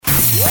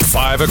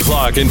5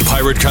 o'clock in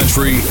Pirate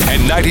Country,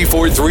 and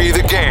 94.3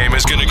 The Game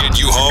is going to get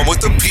you home with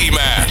the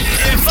P-Man.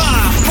 In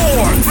 5,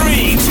 4,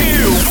 3,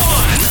 2,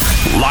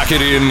 1. Lock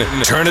it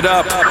in, turn it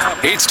up.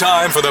 It's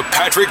time for the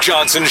Patrick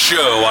Johnson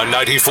Show on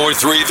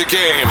 94.3 The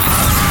Game.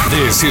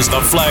 This is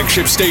the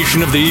flagship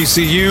station of the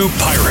ECU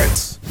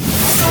Pirates.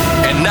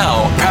 And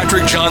now,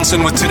 Patrick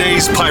Johnson with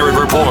today's Pirate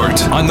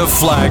Report on the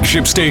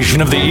flagship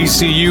station of the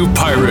ECU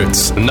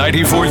Pirates,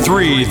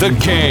 94.3 The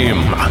Game.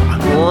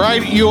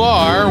 Right you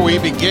are. We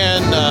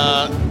begin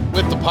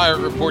with the Pirate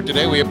Report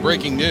today. We have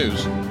breaking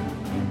news.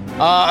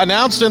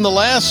 Announced in the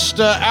last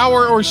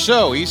hour or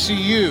so,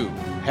 ECU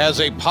has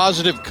a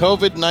positive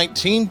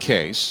COVID-19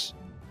 case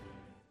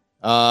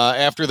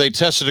after they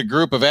tested a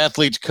group of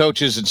athletes,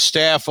 coaches, and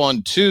staff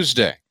on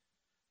Tuesday.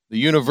 The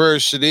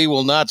university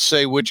will not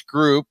say which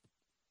group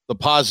the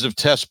positive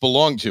test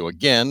belonged to.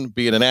 Again,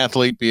 be it an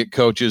athlete, be it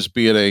coaches,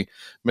 be it a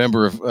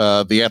member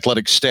of the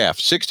athletic staff.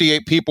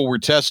 68 people were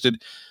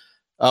tested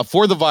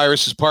for the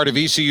virus as part of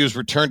ECU's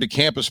return to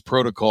campus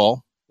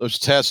protocol. Those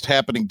tests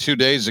happening 2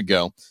 days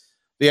ago.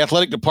 The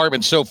athletic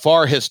department so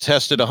far has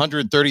tested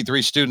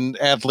 133 student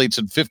athletes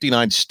and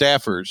 59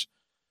 staffers,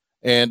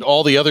 and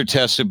all the other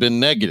tests have been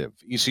negative.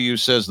 ECU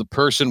says the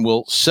person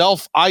will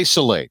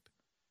self-isolate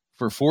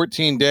for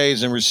 14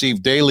 days and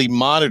receive daily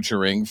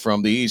monitoring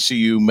from the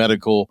ECU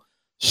medical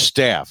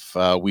staff.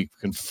 We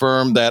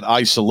confirmed that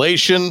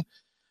isolation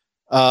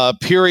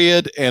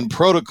period and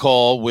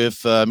protocol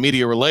with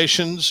media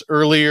relations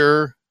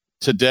earlier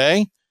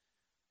today.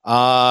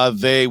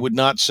 They would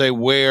not say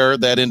where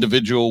that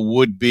individual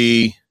would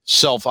be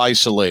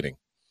self-isolating.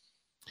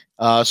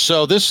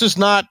 So this is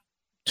not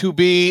to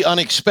be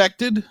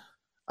unexpected.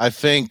 I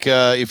think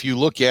if you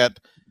look at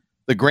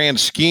the grand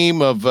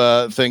scheme of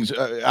things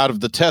out of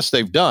the tests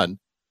they've done,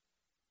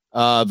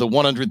 the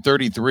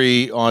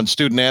 133 on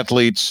student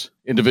athletes,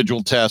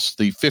 individual tests,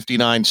 the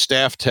 59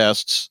 staff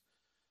tests,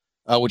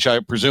 which I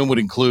presume would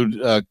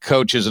include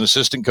coaches and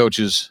assistant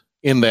coaches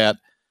in that,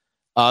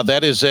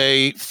 that is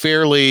a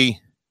fairly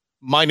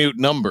minute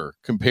number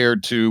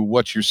compared to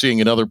what you're seeing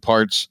in other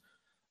parts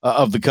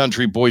of the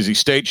country. Boise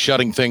State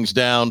shutting things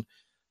down,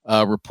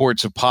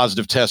 reports of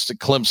positive tests at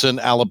Clemson,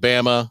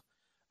 Alabama.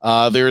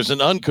 There's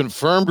an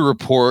unconfirmed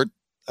report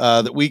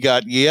that we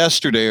got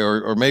yesterday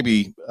or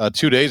maybe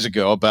 2 days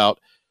ago about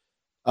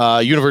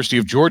University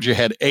of Georgia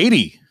had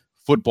 80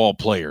 football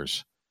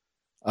players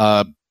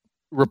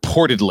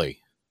reportedly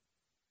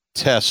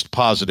test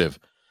positive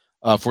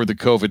for the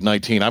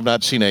COVID-19. I've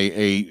not seen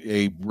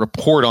a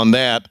report on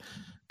that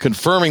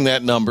confirming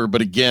that number,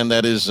 but again,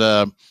 that is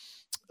some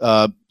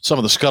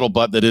of the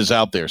scuttlebutt that is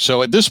out there.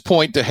 So at this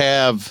point, to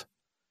have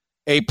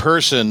a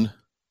person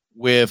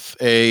with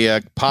a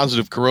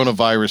positive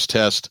coronavirus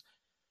test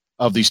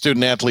of the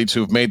student athletes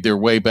who have made their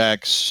way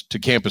back to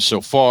campus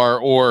so far,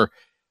 or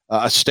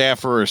a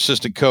staffer or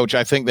assistant coach,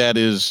 I think that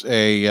is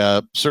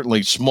a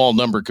certainly small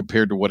number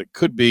compared to what it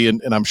could be.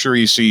 And I'm sure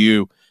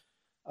ECU,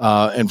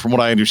 and from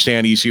what I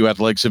understand, ECU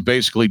Athletics have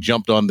basically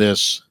jumped on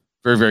this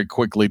very, very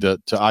quickly to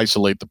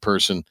isolate the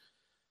person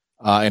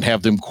and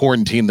have them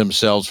quarantine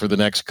themselves for the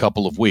next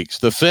couple of weeks.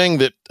 The thing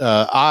that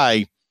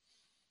I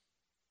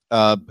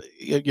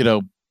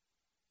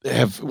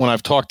have, when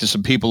I've talked to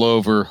some people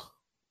over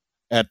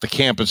at the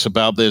campus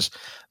about this,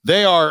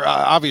 they are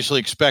obviously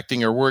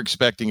expecting, or we're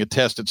expecting, a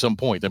test at some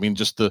point. I mean,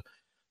 just the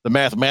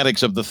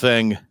mathematics of the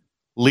thing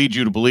lead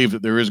you to believe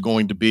that there is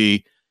going to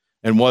be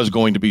and was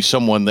going to be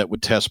someone that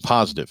would test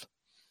positive.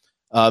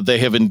 They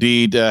have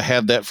indeed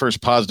had that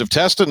first positive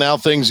test, and now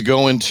things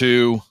go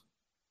into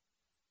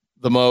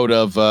the mode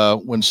of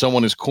when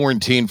someone is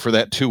quarantined for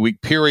that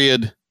 2-week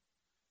period,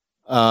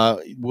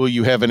 will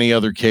you have any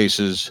other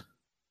cases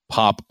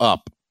pop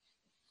up?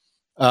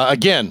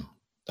 Again,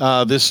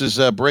 this is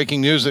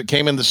breaking news that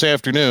came in this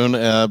afternoon,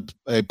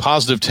 a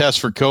positive test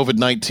for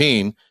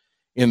COVID-19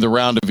 in the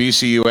round of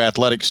ECU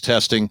athletics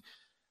testing,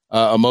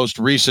 a most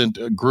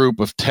recent group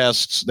of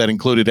tests that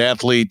included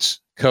athletes,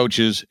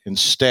 coaches, and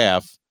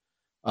staff,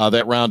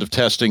 that round of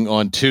testing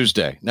on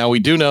Tuesday. Now, we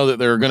do know that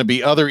there are going to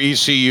be other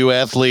ECU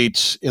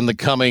athletes in the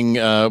coming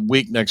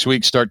next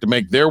week, start to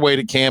make their way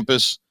to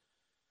campus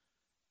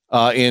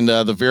in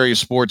the various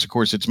sports. Of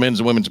course, it's men's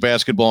and women's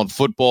basketball and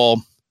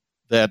football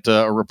that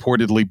are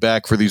reportedly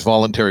back for these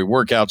voluntary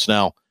workouts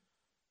now.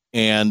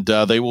 And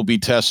they will be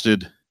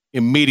tested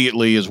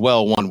immediately as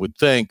well, one would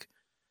think,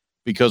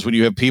 because when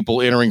you have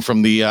people entering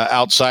from the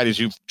outside, as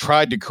you've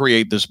tried to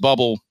create this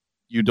bubble,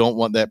 you don't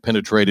want that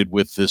penetrated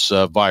with this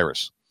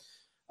virus.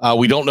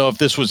 We don't know if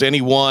this was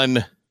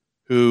anyone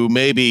who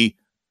maybe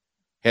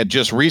had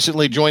just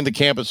recently joined the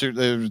campus.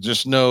 There's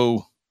just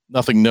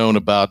nothing known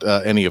about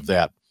any of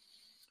that.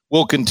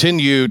 We'll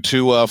continue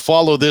to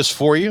follow this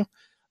for you.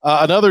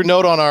 Another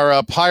note on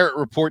our Pirate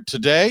Report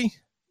today,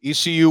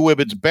 ECU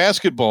women's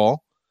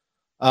basketball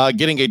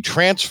getting a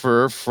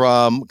transfer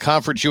from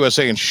Conference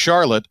USA in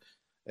Charlotte,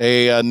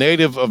 a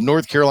native of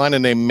North Carolina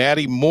named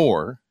Maddie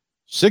Moore,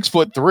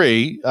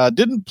 6'3",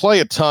 didn't play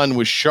a ton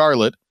with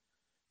Charlotte,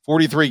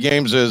 43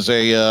 games as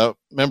a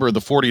member of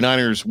the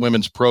 49ers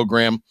women's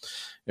program,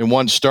 and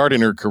one start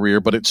in her career.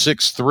 But at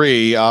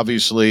 6'3",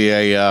 obviously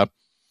a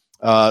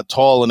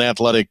tall and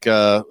athletic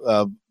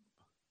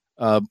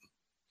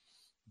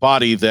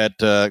body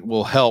that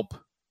will help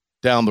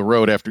down the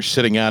road after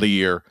sitting out a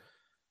year.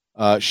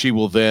 She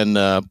will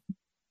then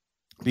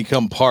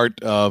become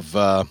part of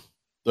the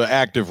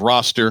active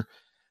roster,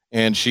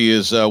 and she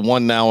is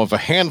one now of a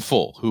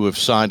handful who have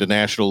signed a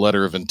national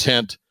letter of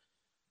intent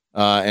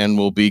and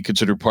will be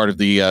considered part of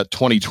the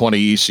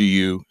 2020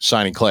 ECU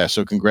signing class.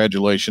 So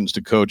congratulations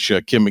to Coach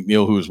Kim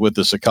McNeil, who was with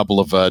us a couple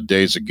of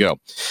days ago.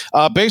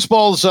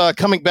 Baseball's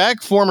coming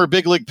back. Former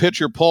big league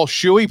pitcher Paul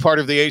Shuey, part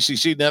of the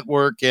ACC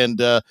network and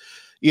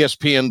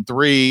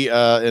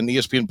ESPN3 and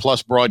ESPN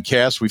Plus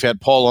broadcast. We've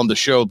had Paul on the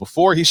show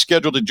before. He's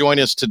scheduled to join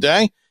us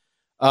today.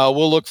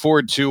 We'll look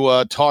forward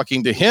to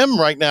talking to him.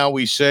 Right now,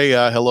 we say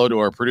hello to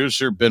our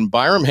producer, Ben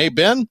Byram. Hey,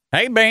 Ben.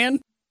 Hey,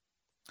 Ben.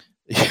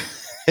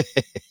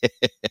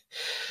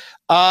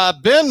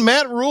 Ben,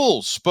 Matt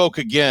Rhule spoke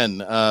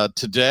again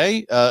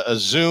today, a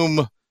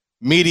Zoom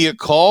media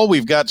call.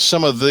 We've got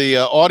some of the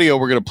audio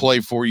we're going to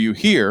play for you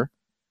here.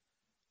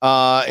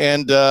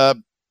 And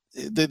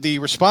the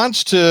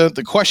response to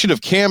the question of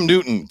Cam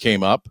Newton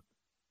came up.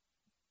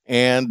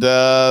 And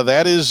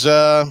that is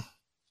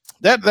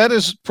that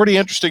is pretty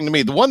interesting to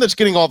me. The one that's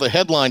getting all the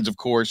headlines, of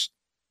course,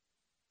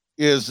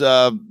 is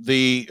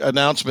the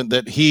announcement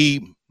that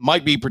he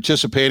might be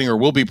participating or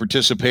will be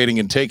participating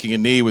in taking a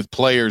knee with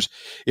players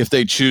if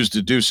they choose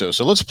to do so.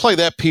 So let's play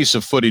that piece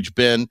of footage,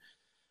 Ben.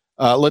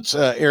 Let's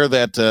air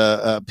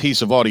that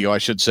piece of audio, I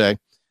should say,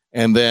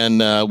 and then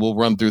we'll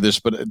run through this.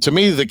 But to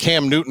me, the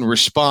Cam Newton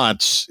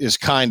response is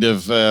kind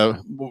of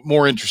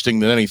more interesting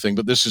than anything.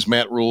 But this is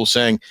Matt Rhule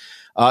saying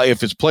if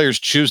his players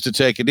choose to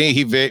take a knee,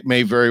 he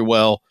may very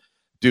well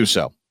do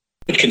so.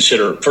 First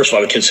of all,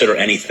 I would consider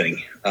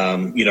anything,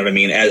 you know what I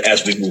mean,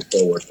 as we move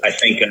forward. I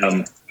think,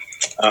 I'm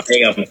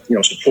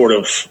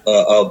supportive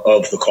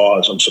of the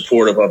cause. I'm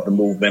supportive of the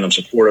movement. I'm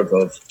supportive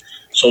of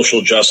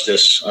social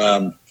justice.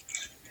 I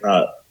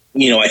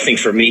think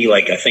for me,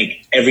 I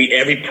think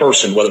every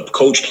person, whether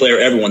coach, player,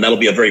 everyone, that'll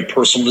be a very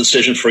personal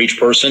decision for each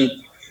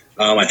person.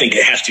 I think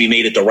it has to be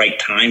made at the right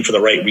time for the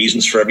right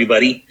reasons for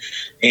everybody.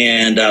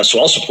 And so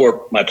I'll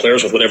support my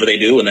players with whatever they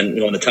do. And then,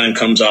 when the time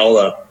comes,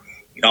 I'll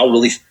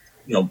really,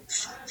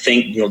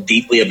 think,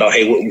 deeply about,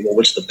 hey,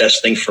 what's the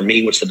best thing for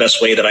me? What's the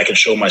best way that I can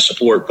show my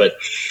support? But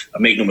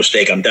make no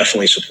mistake, I'm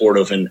definitely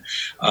supportive. And,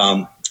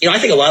 I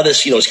think a lot of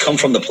this, has come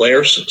from the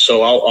players.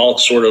 So I'll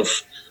sort of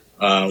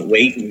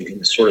wait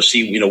and sort of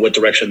see, what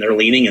direction they're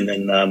leaning. And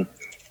then I,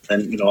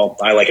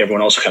 like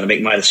everyone else, kind of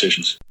make my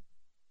decisions.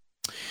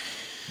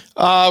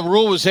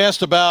 Rhule was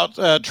asked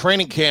about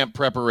training camp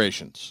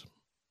preparations.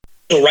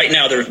 So right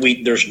now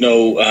there's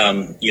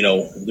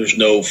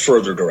no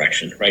further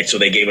direction, right? So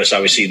they gave us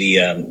obviously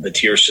the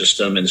tier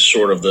system and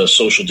sort of the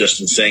social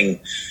distancing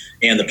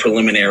and the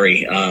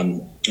preliminary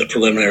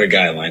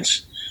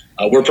guidelines.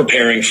 We're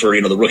preparing for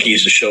the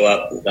rookies to show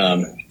up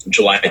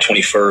July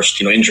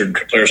 21st.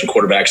 Injured players and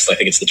quarterbacks, I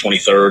think it's the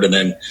 23rd, and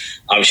then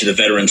obviously the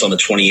veterans on the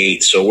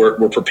 28th. So we're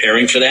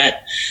preparing for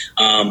that.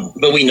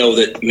 But we know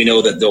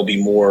that there'll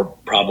be more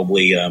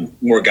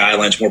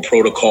guidelines, more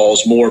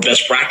protocols, more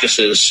best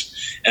practices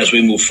as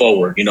we move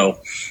forward.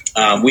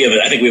 I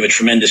think we have a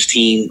tremendous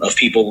team of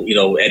people.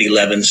 Eddie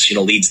Levens,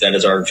 leads that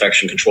as our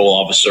infection control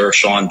officer.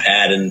 Sean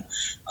Padden,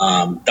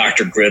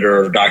 Dr.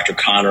 Gritter, Dr.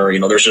 Connor.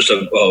 There's just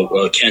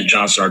a Kent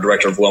Johnson, our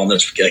director of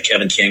wellness,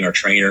 Kevin King, our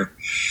trainer.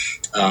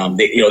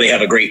 They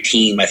have a great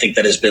team. I think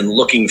that has been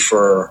looking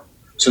for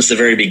since the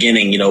very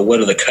beginning.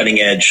 What are the cutting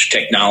edge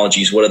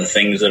technologies? What are the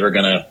things that are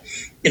going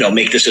to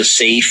make this as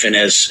safe and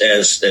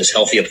as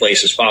healthy a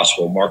place as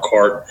possible? Mark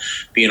Hart,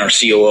 being our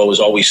COO, is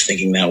always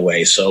thinking that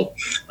way. So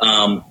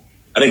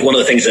I think one of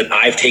the things that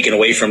I've taken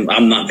away from,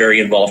 I'm not very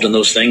involved in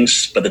those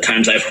things, but the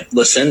times I've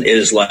listened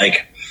is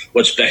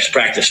what's best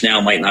practice now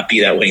might not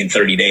be that way in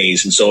 30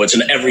 days. And so it's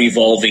an ever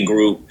evolving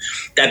group.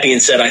 That being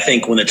said, I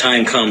think when the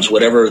time comes,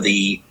 whatever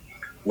the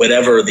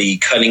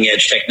cutting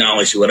edge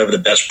technology, whatever the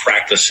best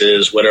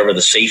practices, whatever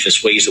the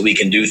safest ways that we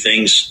can do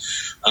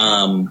things,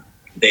 I'm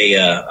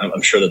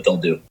sure that they'll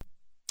do.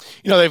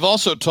 They've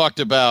also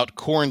talked about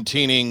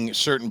quarantining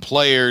certain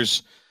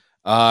players,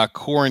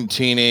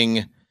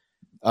 quarantining,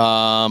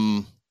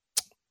 the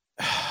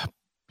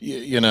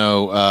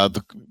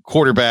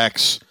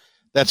quarterbacks.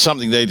 That's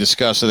something they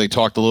discussed and they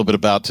talked a little bit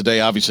about today.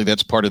 Obviously,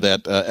 that's part of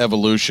that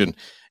evolution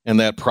and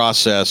that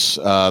process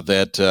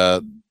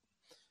that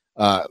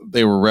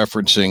they were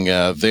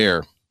referencing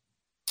there.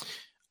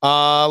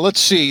 Let's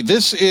see.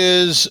 This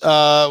is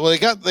they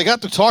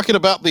got to talking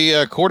about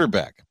the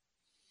quarterback,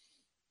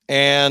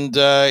 and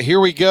here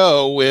we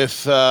go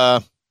with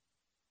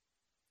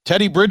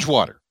Teddy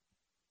Bridgewater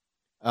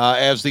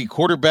as the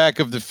quarterback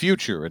of the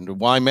future, and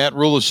why Matt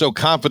Rhule is so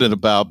confident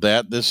about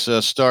that. This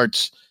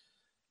starts.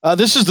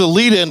 This is the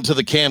lead-in to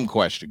the Cam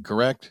question,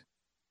 correct?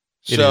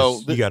 It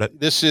is. You got it.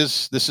 This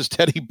is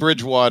Teddy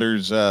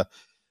Bridgewater's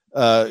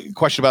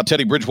question about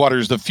Teddy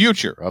Bridgewater's the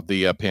future of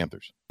the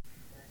Panthers.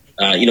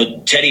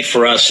 Teddy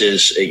for us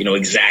is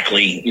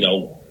exactly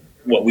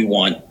what we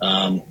want.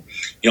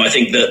 I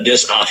think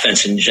this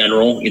offense in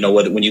general,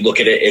 when you look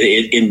at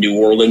it in New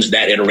Orleans,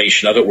 that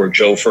iteration of it where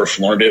Joe first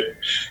learned it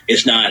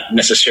is not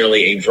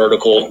necessarily a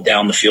vertical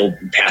down the field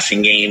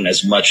passing game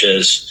as much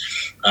as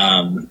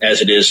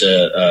it is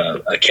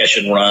a catch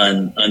and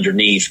run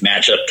underneath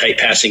matchup type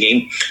passing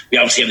game. We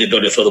obviously have the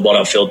ability to throw the ball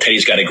downfield.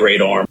 Teddy's got a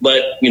great arm,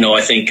 but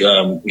I think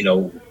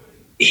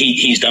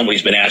he's done what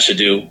he's been asked to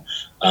do.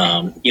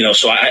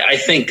 So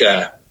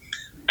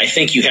I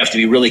think you have to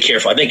be really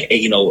careful. I think,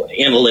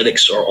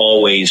 analytics are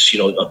always,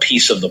 a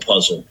piece of the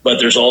puzzle, but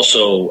there's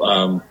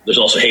also,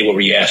 hey, what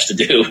were you asked to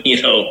do?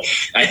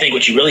 I think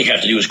what you really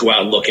have to do is go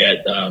out and look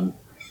at,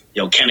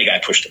 can a guy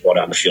push the ball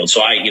down the field?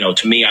 So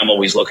to me, I'm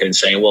always looking and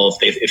saying, well,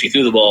 if he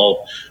threw the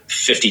ball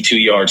 52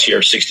 yards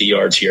here, 60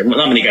 yards here,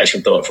 not many guys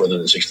can throw it further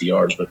than 60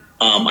 yards, but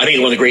I think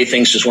one of the great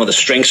things is one of the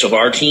strengths of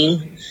our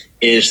team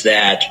is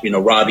that,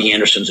 Robbie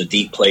Anderson's a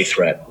deep play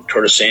threat.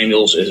 Curtis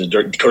Samuel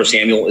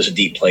is a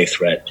deep play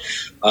threat.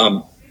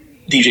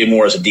 DJ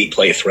Moore is a deep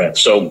play threat.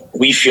 So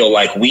we feel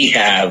like we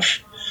have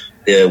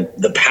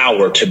the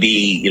power to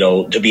be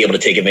able to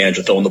take advantage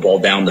of throwing the ball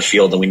down the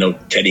field, and we know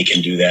Teddy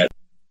can do that.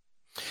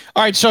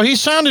 All right, so he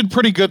sounded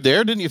pretty good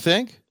there, didn't you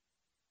think?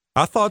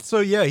 I thought so,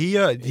 yeah.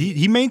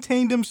 He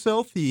maintained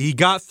himself. He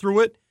got through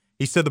it.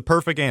 He said the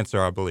perfect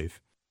answer, I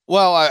believe.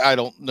 Well, I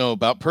don't know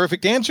about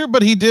perfect answer,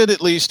 but he did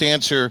at least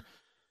answer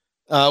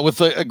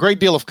with a great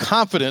deal of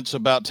confidence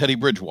about Teddy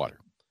Bridgewater.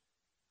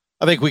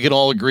 I think we can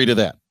all agree to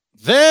that.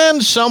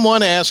 Then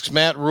someone asks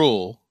Matt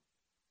Rhule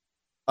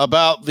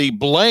about the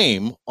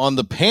blame on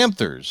the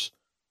Panthers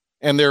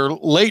and their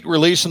late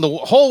release and the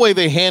whole way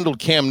they handled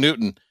Cam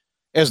Newton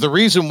as the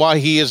reason why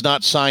he is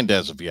not signed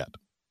as of yet.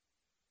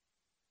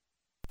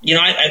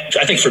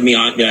 I think for me,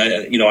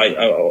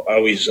 I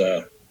always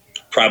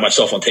pride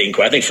myself on taking.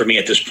 I think for me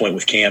at this point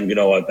with Cam,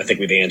 I think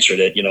we've answered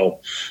it.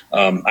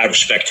 I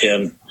respect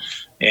him,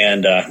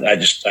 and I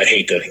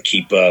hate to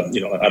keep. I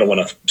don't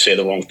want to say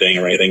the wrong thing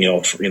or anything.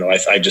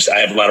 I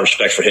have a lot of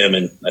respect for him,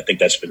 and I think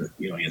that's been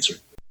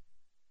answered.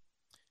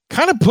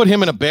 Kind of put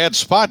him in a bad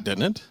spot,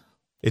 didn't it?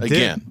 It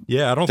Again, did.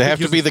 Yeah, I don't to think have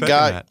he to was be the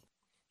guy. that.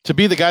 To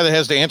be the guy that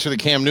has to answer the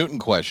Cam Newton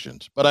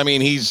questions. But I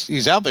mean,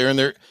 he's out there, and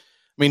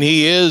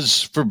he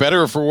is, for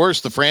better or for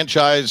worse, the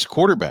franchise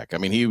quarterback. I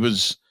mean,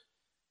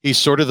 he's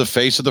sort of the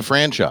face of the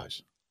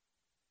franchise.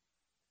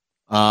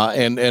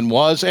 And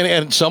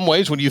in some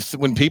ways,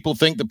 when people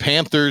think the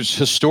Panthers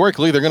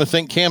historically, they're going to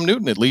think Cam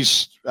Newton, at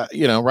least,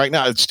 right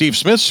now. Steve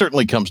Smith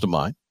certainly comes to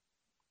mind.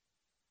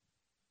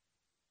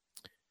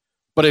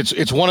 But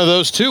it's one of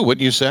those two,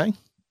 wouldn't you say?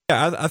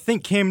 Yeah, I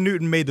think Cam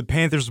Newton made the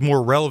Panthers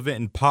more relevant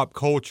in pop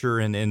culture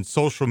and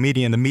social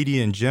media and the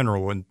media in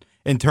general. And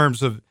in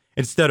terms of,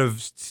 instead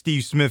of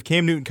Steve Smith,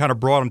 Cam Newton kind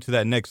of brought them to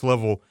that next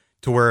level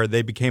to where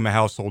they became a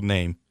household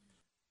name.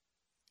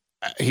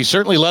 He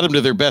certainly led them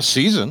to their best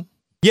season.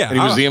 Yeah. And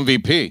he was the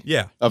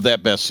MVP of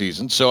that best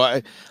season. So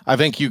I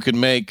think you could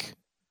make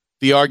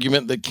the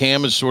argument that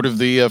Cam is sort of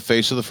the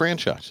face of the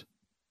franchise.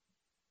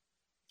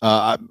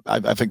 I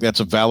think that's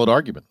a valid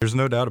argument. There's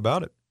no doubt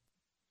about it.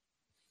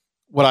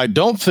 What I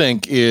don't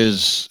think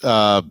is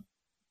a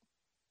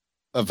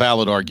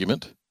valid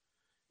argument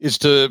is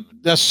to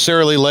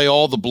necessarily lay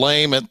all the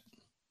blame at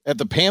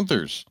the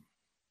Panthers'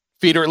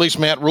 feet, or at least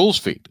Matt Rhule's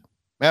feet.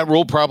 Matt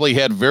Rhule probably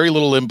had very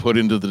little input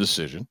into the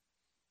decision,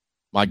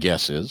 my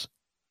guess is.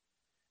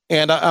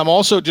 And I'm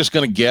also just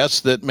going to guess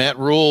that Matt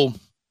Rhule,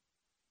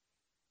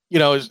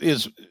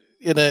 is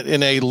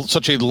in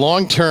such a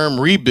long-term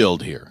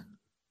rebuild here.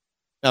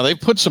 Now, they've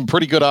put some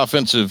pretty good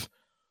offensive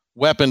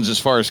weapons as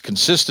far as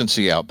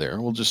consistency out there.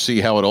 We'll just see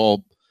how it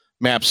all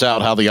maps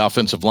out, how the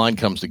offensive line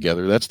comes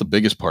together. That's the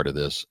biggest part of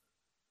this.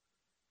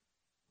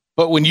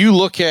 But when you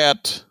look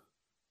at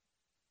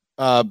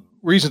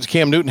reasons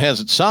Cam Newton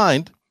hasn't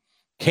signed,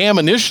 Cam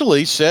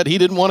initially said he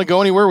didn't want to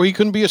go anywhere where he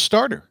couldn't be a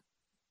starter.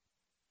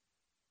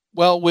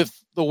 Well, with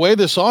the way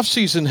this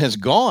offseason has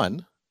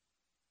gone,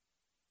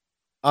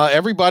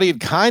 everybody had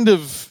kind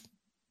of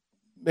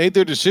made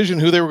their decision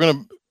who they were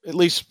going to at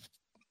least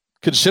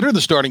consider the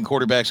starting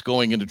quarterbacks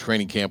going into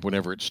training camp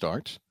whenever it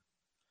starts.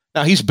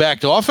 Now, he's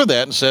backed off of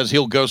that and says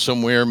he'll go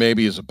somewhere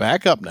maybe as a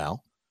backup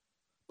now.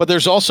 But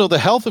there's also the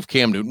health of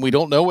Cam Newton. We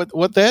don't know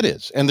what that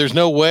is. And there's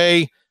no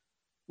way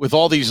with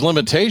all these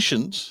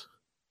limitations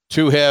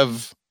to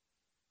have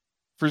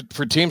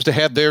for teams to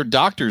have their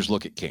doctors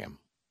look at Cam.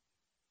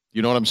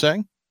 You know what I'm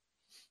saying?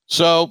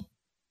 So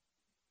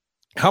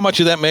how much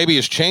of that maybe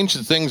has changed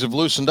and things have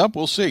loosened up,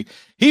 we'll see.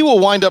 He will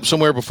wind up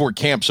somewhere before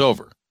camp's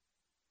over.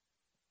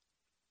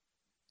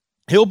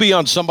 He'll be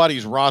on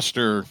somebody's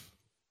roster,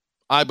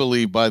 I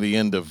believe, by the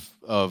end of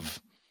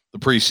the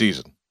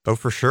preseason. Oh,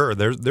 for sure.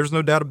 There's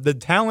no doubt. The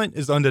talent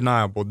is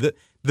undeniable.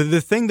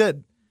 The thing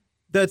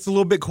that's a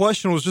little bit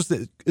questionable is just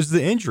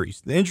the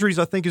injuries. The injuries,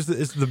 I think, is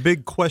the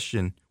big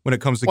question when it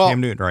comes to Cam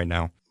Newton right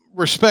now.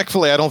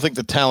 Respectfully, I don't think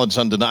the talent's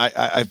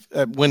undeniable.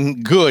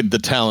 When good, the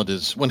talent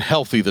is. When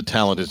healthy, the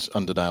talent is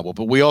undeniable.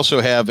 But we also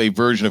have a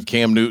version of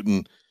Cam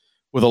Newton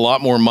with a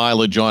lot more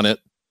mileage on it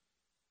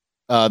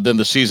than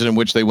the season in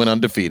which they went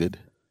undefeated.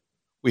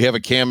 We have a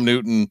Cam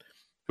Newton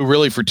who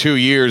really for 2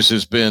 years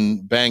has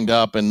been banged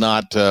up and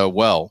not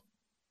well.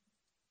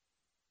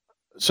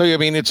 So, I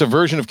mean, it's a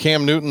version of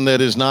Cam Newton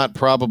that is not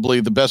probably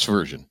the best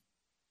version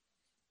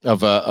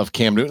of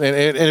Cam Newton.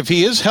 And if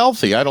he is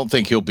healthy, I don't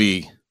think he'll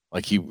be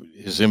like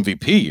his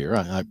MVP year.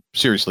 I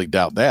seriously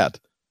doubt that.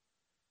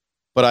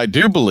 But I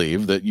do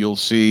believe that you'll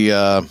see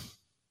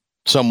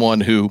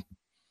someone who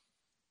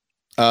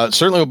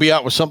certainly will be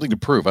out with something to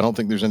prove. I don't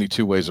think there's any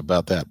two ways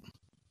about that.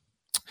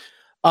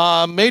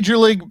 Major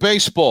League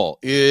Baseball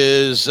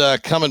is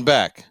coming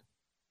back.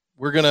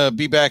 We're going to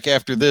be back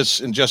after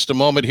this in just a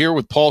moment here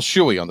with Paul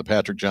Shuey on The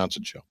Patrick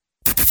Johnson Show.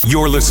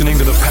 You're listening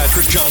to The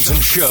Patrick Johnson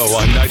Show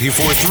on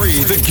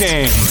 94.3 The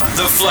Game,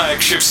 the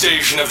flagship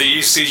station of the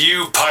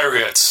ECU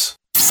Pirates.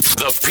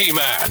 The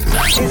P-Man.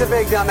 He's a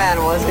big dumb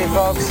animal, isn't he,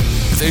 folks?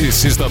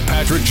 This is The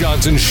Patrick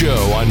Johnson Show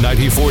on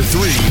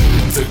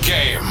 94.3 The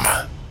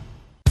Game.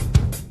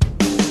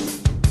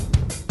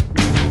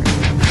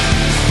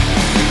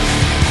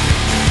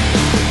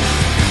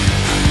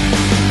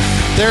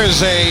 There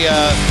is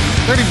a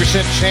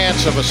 30%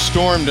 chance of a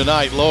storm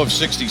tonight, low of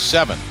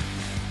 67.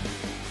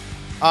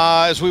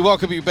 As we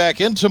welcome you back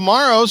in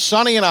tomorrow,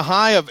 sunny and a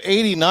high of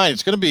 89.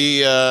 It's going to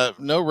be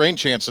no rain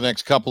chance the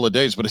next couple of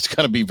days, but it's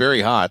going to be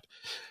very hot.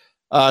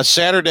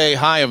 Saturday,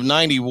 high of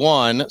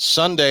 91.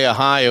 Sunday, a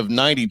high of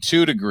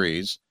 92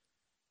 degrees.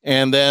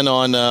 And then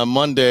on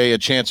Monday, a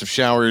chance of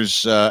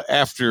showers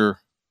after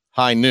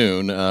high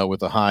noon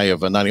with a high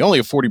of 90. Only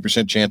a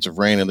 40% chance of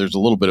rain, and there's a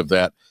little bit of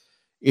that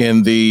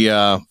in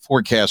the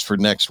forecast for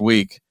next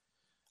week.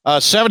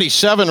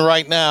 77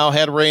 right now,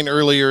 had rain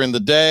earlier in the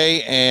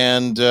day,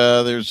 and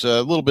there's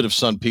a little bit of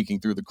sun peeking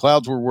through the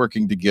clouds. We're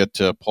working to get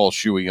Paul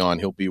Shuey on.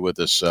 He'll be with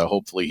us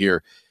hopefully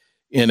here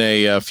in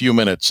a few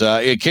minutes.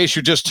 In case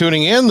you're just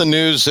tuning in, the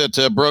news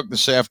that broke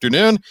this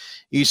afternoon,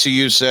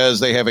 ECU says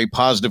they have a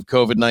positive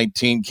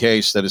COVID-19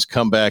 case that has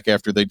come back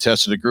after they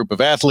tested a group of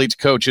athletes,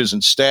 coaches,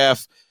 and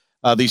staff.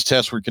 These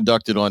tests were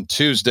conducted on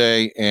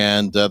Tuesday,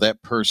 and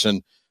that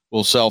person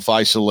will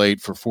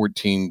self-isolate for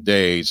 14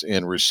 days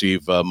and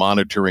receive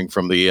monitoring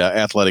from the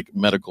athletic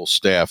medical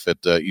staff at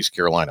East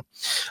Carolina.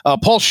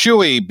 Paul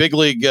Shuey, big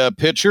league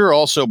pitcher,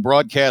 also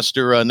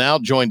broadcaster, now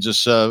joins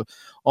us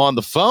on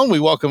the phone.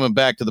 We welcome him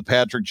back to the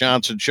Patrick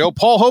Johnson Show.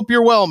 Paul, hope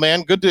you're well,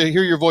 man. Good to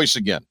hear your voice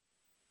again.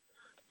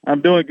 I'm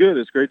doing good.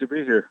 It's great to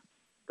be here.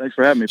 Thanks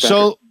for having me, Patrick.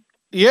 So,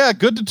 yeah,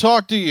 good to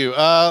talk to you.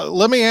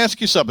 Let me ask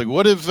you something.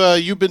 What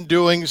have you been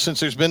doing since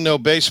there's been no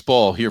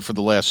baseball here for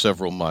the last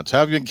several months?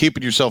 How have you been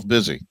keeping yourself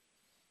busy?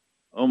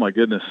 Oh my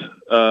goodness.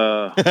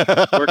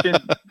 Working.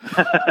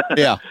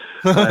 Yeah.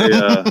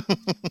 I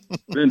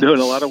been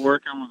doing a lot of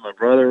working with my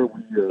brother.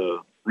 We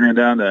ran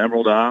down to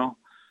Emerald Isle,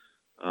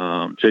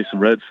 chasing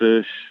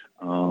redfish.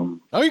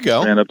 There you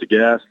go. Ran up to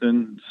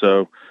Gaston.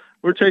 So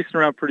we're chasing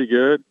around pretty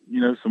good.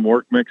 You know, some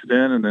work mixed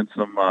in and then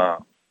some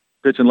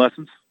pitching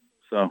lessons.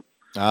 So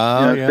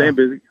staying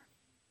busy.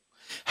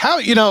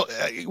 How,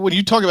 when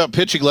you talk about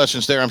pitching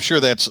lessons there, I'm sure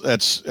that's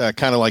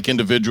kind of like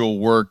individual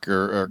work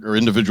or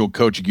individual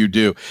coaching you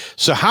do.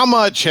 So how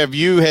much have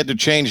you had to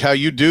change how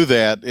you do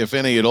that, if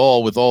any at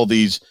all, with all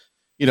these,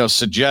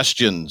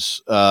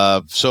 suggestions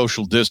of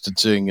social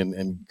distancing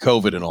and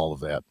COVID and all of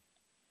that?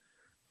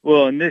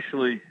 Well,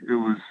 initially it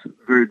was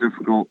very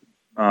difficult.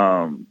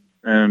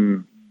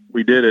 And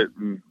we did it.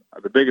 And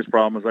the biggest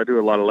problem is I do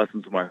a lot of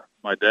lessons with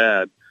my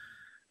dad,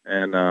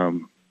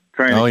 and,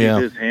 trying to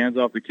keep his hands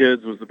off the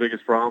kids was the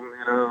biggest problem.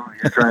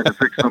 You're trying to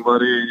fix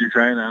somebody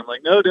and I'm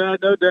like, no,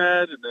 Dad.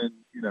 And then,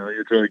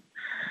 you're trying,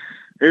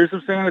 here's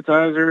some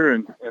sanitizer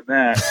and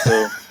that.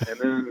 So, and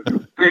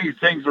then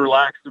things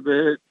relaxed a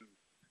bit.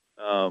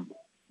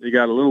 They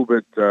got a little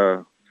bit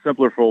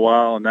simpler for a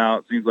while. And now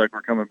it seems like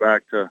we're coming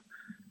back to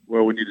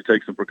where we need to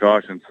take some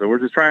precautions. So we're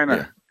just trying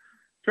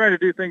to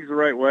do things the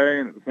right way.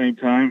 And at the same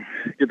time,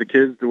 get the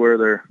kids to where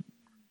they're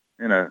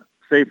in a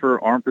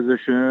safer arm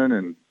position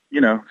and,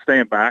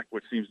 staying back,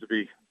 which seems to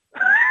be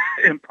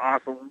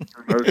impossible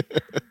for most,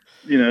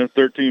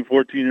 13,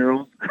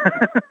 14-year-olds.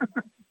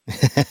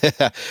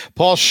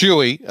 Paul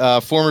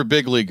Shuey, former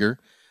big leaguer,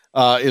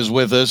 is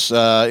with us,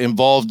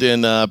 involved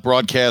in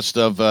broadcast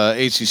of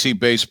ACC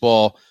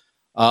baseball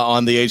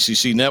on the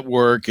ACC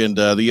network and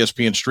the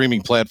ESPN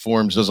streaming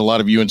platforms. Does a lot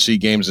of UNC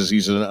games as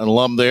he's an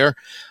alum there.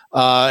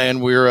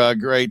 And we're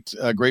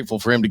grateful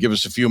for him to give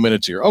us a few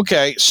minutes here.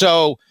 Okay,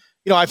 so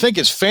I think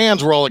as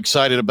fans, we're all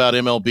excited about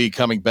MLB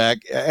coming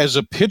back. As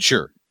a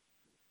pitcher,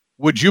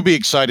 would you be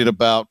excited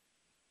about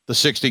the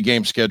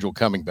 60-game schedule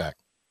coming back?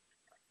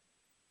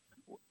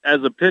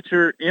 As a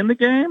pitcher in the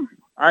game,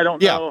 I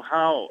don't know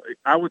how.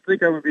 I would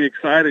think I would be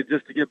excited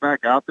just to get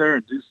back out there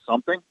and do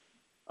something.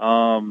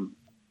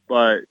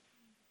 But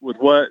with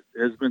what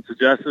has been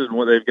suggested and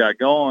what they've got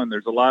going,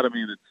 there's a lot of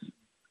me that's,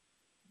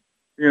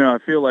 I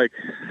feel like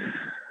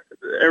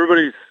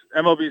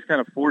MLB's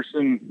kind of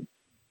forcing,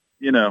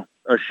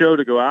 a show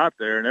to go out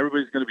there, and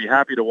everybody's going to be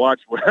happy to watch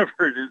whatever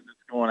it is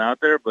that's going out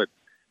there. But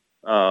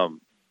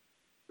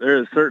there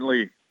is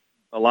certainly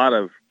a lot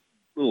of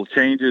little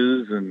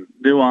changes and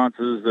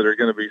nuances that are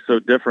going to be so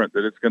different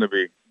that it's going to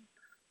be.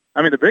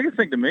 I mean, the biggest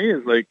thing to me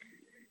is like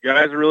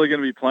guys are really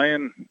going to be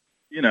playing,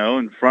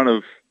 in front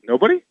of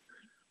nobody.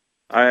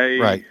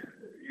 Right.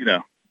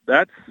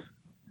 That's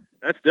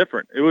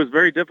different. It was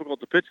very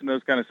difficult to pitch in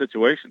those kind of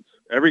situations.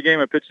 Every game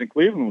I pitched in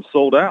Cleveland was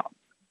sold out,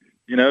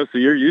 so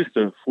you're used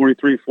to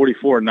 43,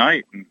 44 a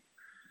night, and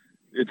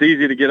it's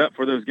easy to get up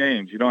for those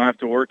games. You don't have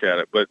to work at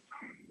it. But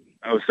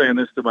I was saying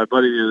this to my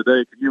buddy the other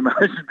day. Can you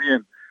imagine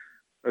being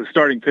a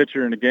starting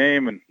pitcher in a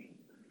game and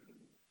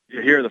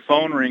you hear the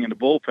phone ring in the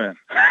bullpen?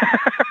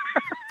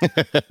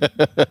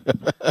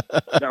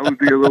 That would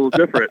be a little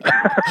different.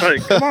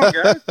 Like, come on,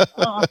 guys.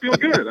 I feel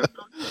good.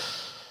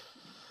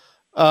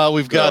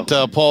 We've got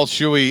Paul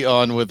Shuey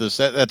on with us.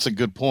 That's a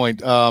good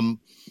point. From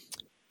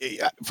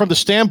the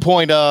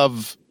standpoint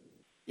of,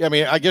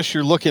 I guess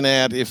you're looking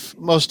at, if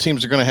most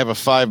teams are going to have a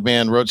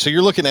 5-man road, so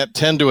you're looking at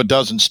 10 to a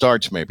dozen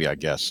starts maybe, I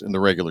guess, in the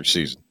regular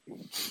season.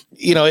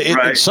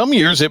 In some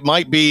years it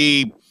might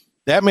be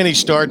that many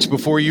starts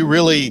before you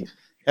really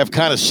have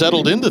kind of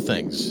settled into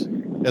things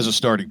as a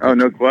starting pitcher. Oh,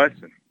 no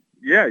question.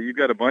 Yeah, you've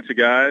got a bunch of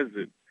guys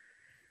that,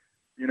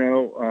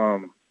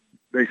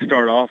 they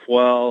start off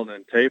well and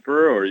then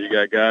taper, or you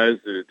got guys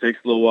that it takes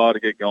a little while to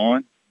get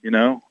going,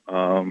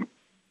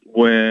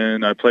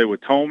 When I played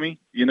with Tommy,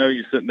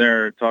 you're sitting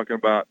there talking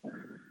about,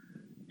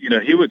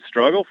 he would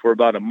struggle for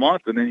about a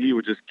month and then he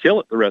would just kill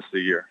it the rest of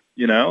the year,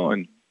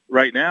 and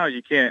right now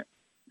you can't,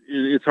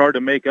 it's hard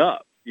to make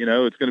up,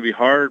 it's going to be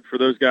hard for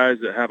those guys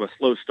that have a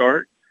slow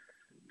start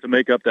to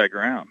make up that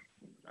ground.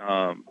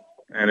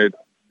 And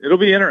it'll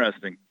be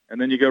interesting.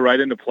 And then you go right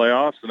into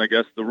playoffs, and I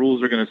guess the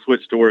rules are going to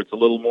switch to where it's a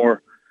little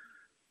more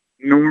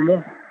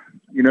normal,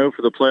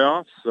 for the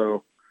playoffs.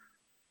 So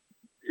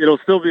it'll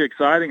still be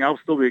exciting. I'll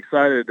still be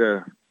excited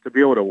to be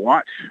able to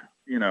watch,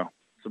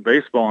 some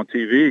baseball on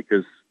TV,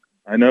 because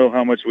I know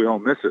how much we all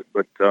miss it.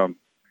 But I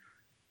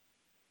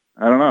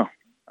don't know.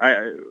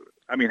 I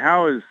mean,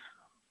 how is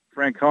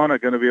Francona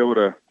going to be able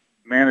to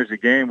manage a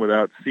game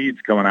without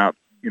seeds coming out,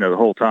 the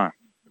whole time?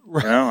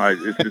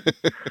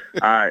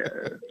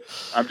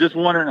 I'm just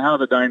wondering how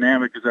the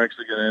dynamic is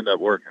actually going to end up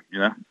working.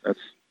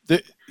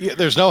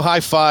 There's no high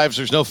fives.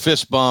 There's no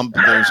fist bump.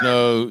 There's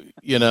no,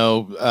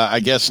 I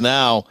guess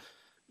now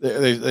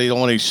they don't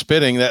want any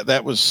spitting.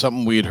 That was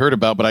something we had heard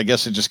about, but I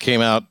guess it just came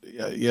out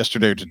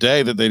yesterday or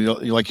today that they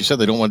don't, like you said,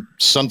 they don't want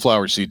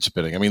sunflower seed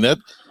spitting. I mean,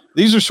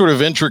 these are sort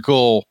of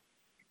integral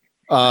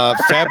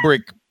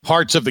fabric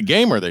parts of the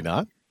game, are they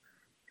not?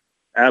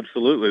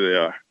 Absolutely they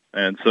are.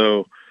 And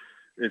so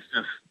it's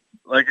just,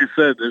 like I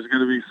said, there's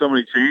going to be so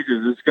many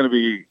changes. It's going to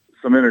be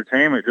some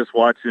entertainment just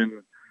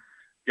watching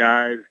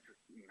guys,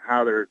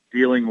 how they're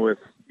dealing with,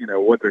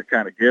 what they're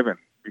kind of given,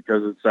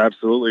 because it's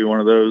absolutely one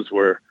of those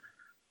where,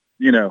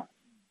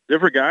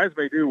 different guys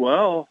may do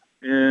well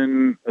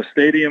in a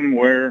stadium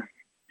where,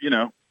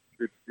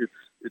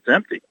 it's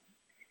empty,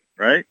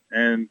 right?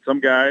 And some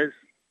guys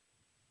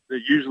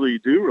that usually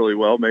do really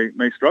well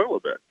may struggle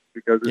a bit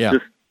because it's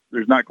just,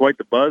 there's not quite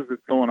the buzz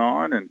that's going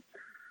on. And,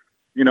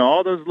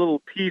 all those little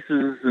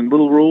pieces and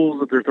little rules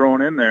that they're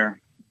throwing in there,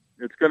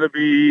 it's going to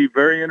be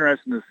very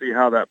interesting to see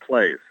how that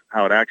plays,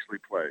 how it actually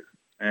plays.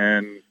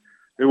 And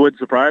it would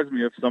surprise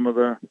me if some of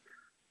the,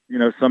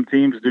 some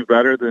teams do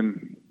better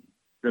than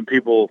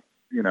people,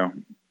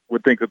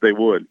 would think that they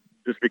would,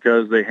 just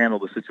because they handle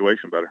the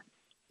situation better.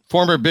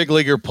 Former big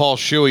leaguer Paul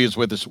Shuey is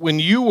with us. When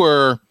you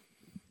were,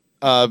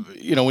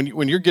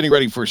 when you're getting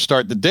ready for a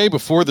start, the day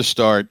before the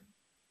start,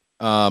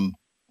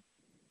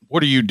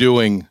 what are you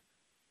doing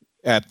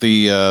at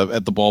the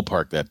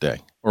ballpark that day,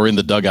 or in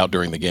the dugout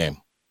during the game?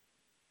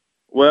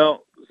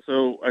 Well,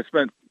 so I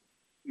spent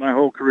my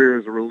whole career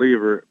as a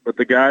reliever, but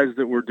the guys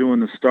that were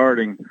doing the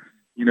starting,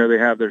 they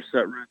have their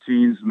set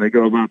routines and they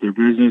go about their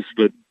business.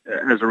 But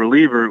as a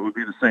reliever, it would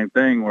be the same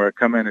thing where I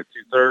come in at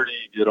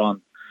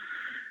 2:30,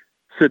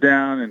 sit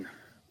down and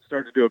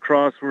start to do a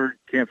crossword,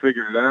 can't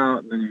figure it out,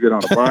 and then you get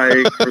on a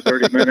bike for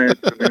 30 minutes,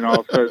 and then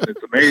all of a sudden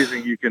it's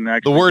amazing. You can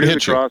actually do the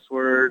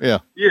crossword. Yeah.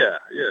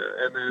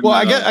 And then, well,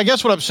 I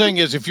guess what I'm saying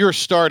is, if you're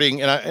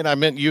starting, and I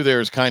meant you there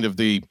as kind of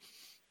the,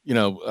 you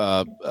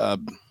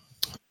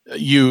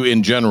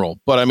in general,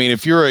 but I mean,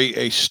 if you're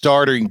a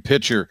starting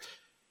pitcher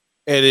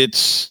and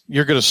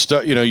you're going to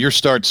start, your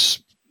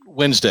start's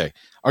Wednesday,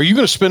 are you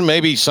going to spend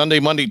maybe Sunday,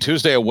 Monday,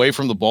 Tuesday away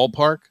from the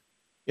ballpark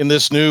in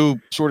this new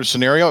sort of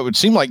scenario? It would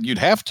seem like you'd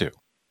have to.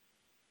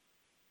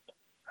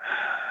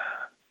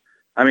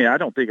 I mean, I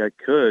don't think I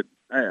could.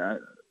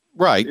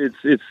 Right.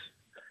 It's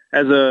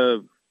as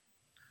a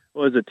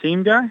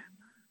team guy,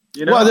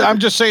 Well, I'm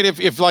just saying,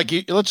 if like,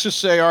 let's just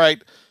say, all right,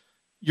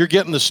 you're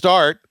getting the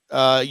start,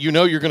 you're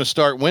going to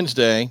start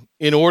Wednesday.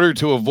 In order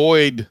to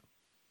avoid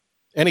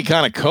any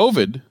kind of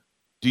COVID,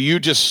 do you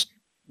just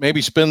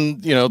maybe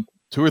spend, 2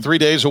 or 3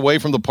 days away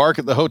from the park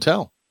at the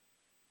hotel?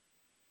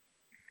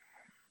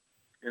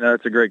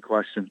 That's a great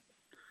question.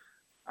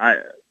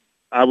 I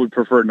would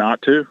prefer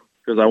not to,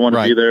 because I want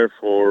to be there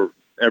for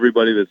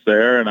everybody that's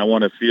there, and I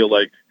want to feel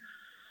like,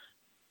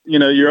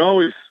 you're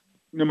always,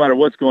 no matter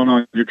what's going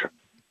on, you're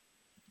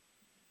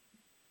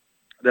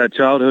that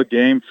childhood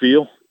game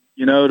feel,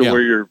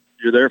 where you're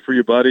there for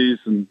your buddies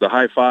and the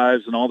high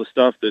fives and all the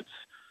stuff that's,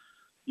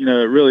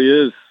 it really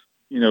is,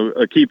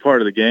 a key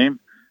part of the game.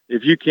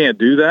 If you can't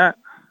do that,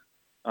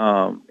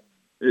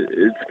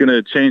 it's going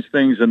to change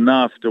things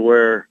enough to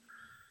where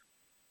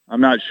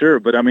I'm not sure.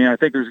 But, I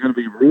think there's going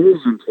to be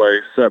rules in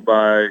place set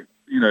by,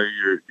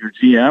 your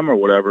GM or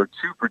whatever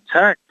to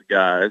protect the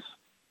guys.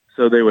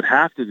 So they would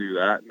have to do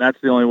that. And that's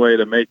the only way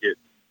to make it,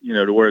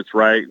 to where it's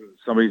right and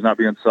somebody's not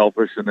being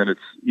selfish. And then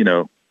it's,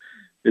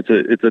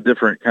 it's a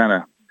different kind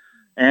of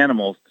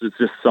animal. It's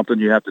just something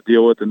you have to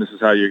deal with, and this is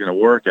how you're going to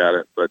work at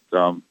it. But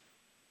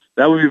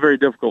that would be very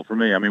difficult for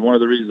me. One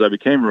of the reasons I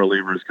became a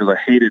reliever is because I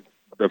hated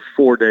the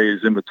 4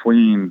 days in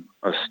between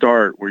a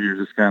start where you're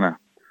just kind of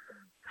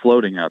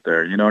floating out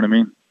there. You know what I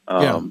mean?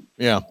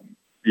 Yeah.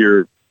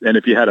 And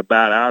if you had a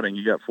bad outing,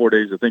 you got 4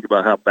 days to think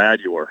about how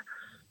bad you were,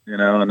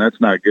 and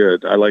that's not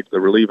good. I like the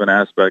relieving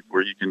aspect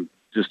where you can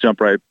just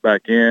jump right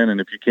back in. And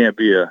if you can't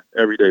be a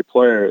everyday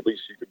player, at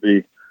least you could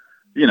be,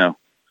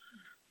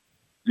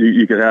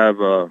 you could have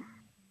a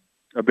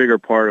bigger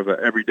part of it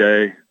every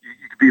day.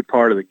 You could be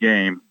part of the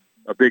game,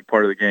 a big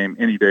part of the game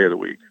any day of the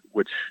week,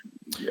 which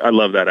I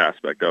love that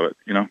aspect of it,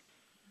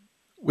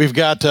 We've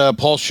got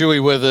Paul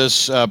Shuey with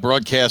us,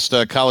 broadcast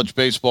college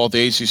baseball at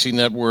the ACC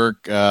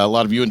Network, a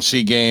lot of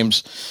UNC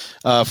games,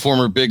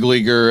 former big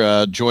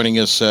leaguer joining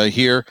us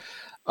here.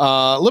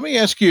 Let me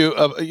ask you,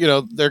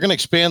 they're going to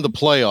expand the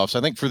playoffs.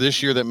 I think for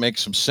this year that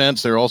makes some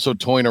sense. They're also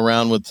toying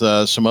around with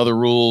some other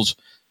rules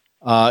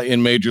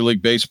in Major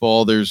League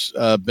Baseball. There's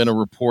been a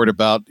report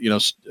about,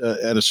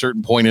 at a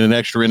certain point in an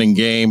extra inning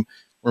game,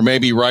 or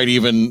maybe right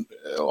even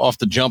off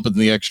the jump in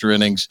the extra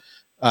innings,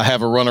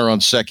 have a runner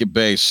on second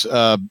base.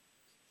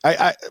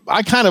 I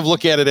kind of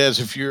look at it as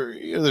if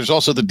there's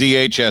also the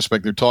DH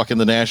aspect. They're talking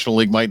the National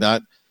League might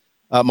have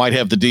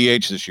the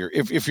DH this year.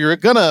 If you're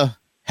going to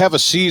have a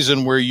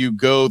season where you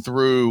go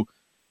through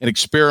and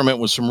experiment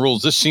with some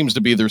rules, this seems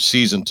to be their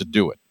season to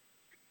do it.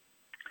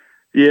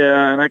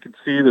 Yeah, and I can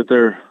see that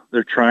they're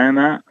trying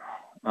that.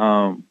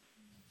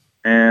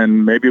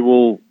 And maybe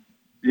we'll,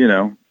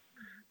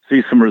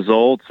 see some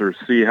results or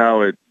see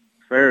how it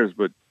fares.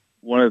 But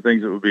one of the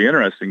things that would be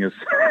interesting is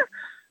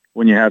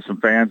when you have some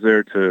fans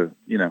there to,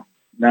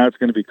 now it's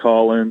going to be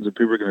call-ins and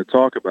people are going to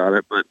talk about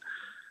it. But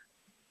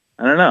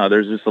I don't know.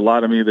 There's just a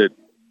lot of me that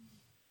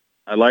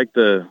I like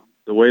the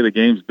way the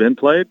game's been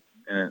played.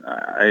 And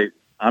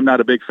I'm not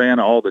a big fan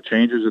of all the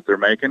changes that they're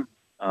making.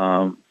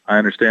 I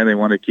understand they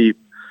want to keep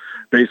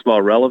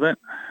baseball relevant,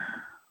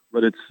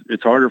 but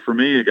it's harder for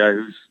me, a guy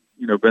who's,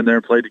 been there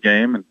and played the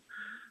game, and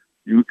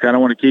you kind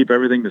of want to keep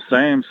everything the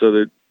same so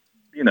that,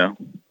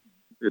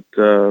 it,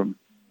 I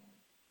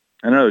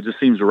don't know, it just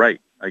seems right,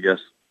 I guess.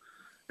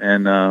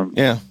 And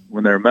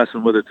when they're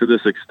messing with it to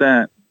this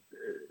extent,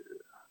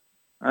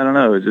 I don't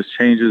know, it just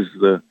changes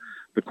the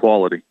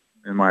quality,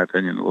 in my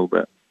opinion, a little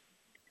bit.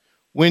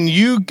 When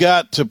you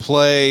got to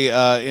play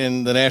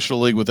in the National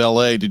League with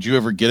LA, did you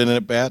ever get an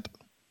at bat?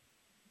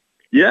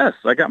 Yes,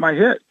 I got my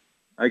hit.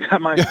 I was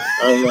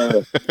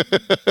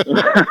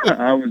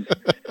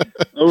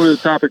over the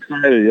top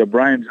excited. Yeah,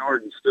 Brian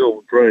Jordan still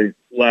would probably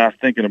laugh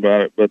thinking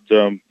about it, but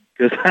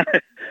because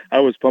I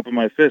was pumping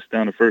my fist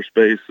down to first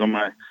base on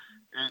my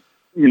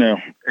 8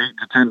 to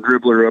 10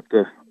 dribbler up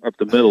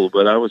the middle,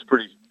 but I was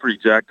pretty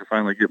jacked to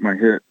finally get my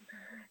hit.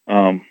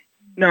 No,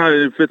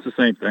 it fits the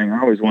same thing.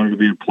 I always wanted to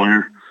be a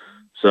player,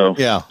 so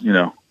yeah,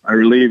 I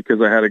relieved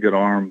because I had a good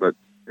arm, but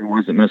it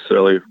wasn't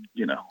necessarily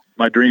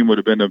my dream would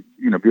have been to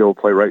be able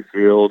to play right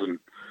field and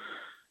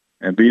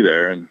be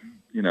there, and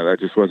that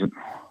just wasn't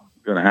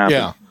going to happen.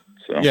 Yeah.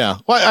 So. Yeah.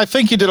 Well, I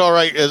think you did all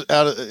right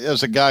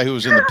as a guy who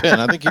was in the pen.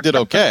 I think you did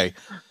okay.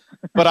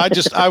 But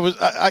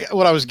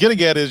what I was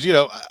getting at is,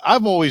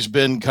 I've always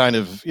been kind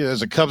of,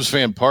 as a Cubs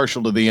fan,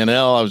 partial to the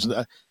NL.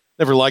 I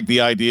never liked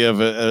the idea of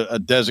a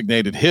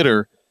designated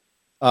hitter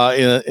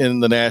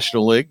in the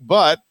National League,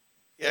 but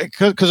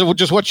because of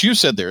just what you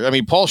said there. I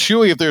mean, Paul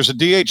Shuey, if there's a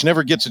DH,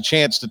 never gets a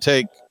chance to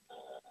take,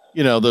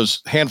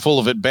 those handful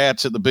of at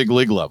bats at the big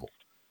league level.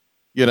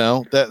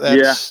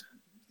 That's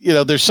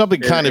there's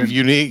something kind of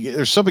unique.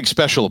 There's something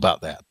special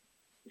about that.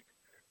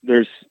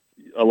 There's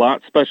a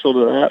lot special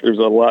to that. There's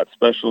a lot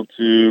special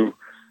to,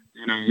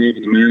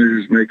 having the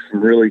managers make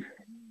some really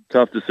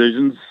tough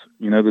decisions,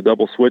 the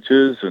double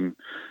switches and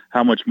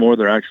how much more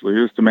there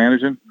actually is to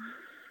managing.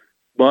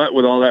 But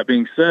with all that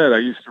being said, I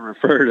used to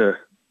refer to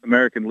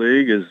American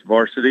League as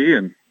varsity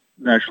and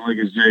National League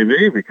as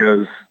JV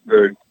because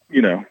the,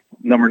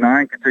 number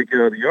 9 can take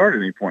you out of the yard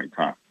at any point in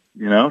time,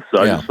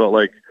 So I just felt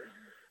like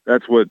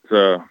that's what,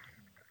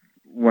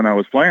 when I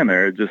was playing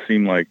there, it just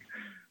seemed like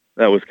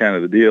that was kind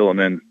of the deal. And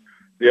then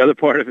the other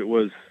part of it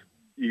was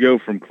you go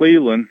from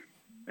Cleveland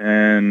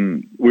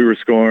and we were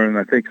scoring,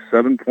 I think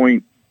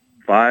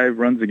 7.5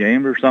 runs a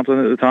game or something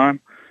at the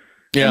time.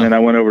 Yeah. And then I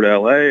went over to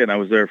LA and I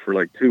was there for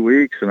like 2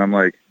 weeks. And I'm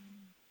like,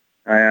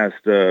 I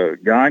asked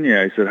Gagne,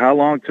 I said, how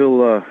long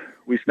till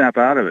we snap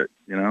out of it,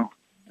 And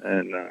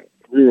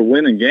we were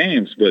winning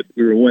games, but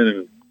we were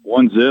winning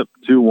 1-0,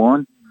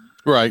 2-1.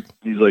 Right.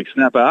 He's like,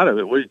 snap out of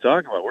it. What are you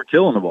talking about? We're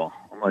killing the ball.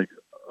 I'm like,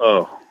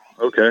 oh,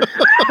 okay.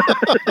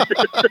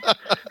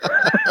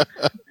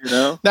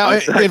 Now,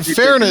 in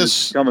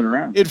fairness, coming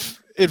around.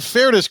 In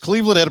fairness,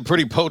 Cleveland had a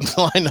pretty potent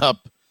lineup.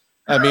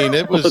 I mean,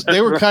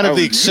 they were kind of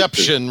the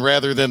exception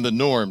rather than the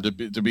norm,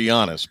 to be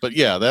honest. But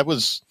yeah,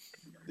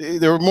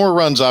 there were more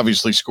runs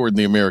obviously scored in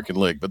the American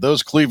League, but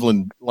those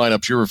Cleveland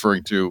lineups you're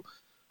referring to,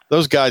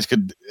 those guys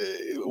could,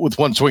 with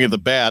one swing of the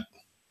bat,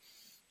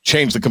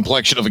 change the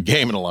complexion of a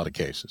game in a lot of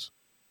cases.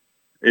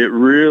 It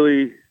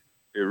really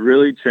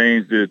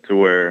changed it to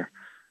where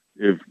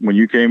when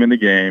you came in the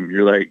game,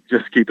 you're like,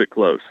 just keep it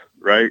close,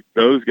 right?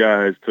 Those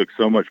guys took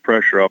so much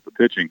pressure off the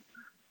pitching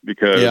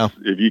because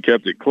if you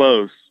kept it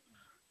close,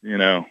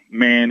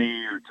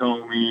 Manny or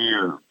Tomey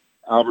or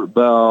Albert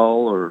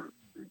Bell or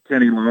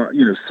Kenny,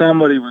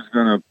 somebody was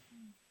going to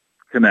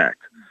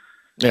connect.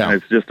 Yeah. And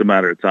it's just a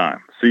matter of time.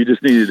 So you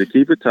just needed to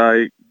keep it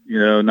tight,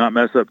 not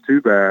mess up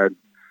too bad,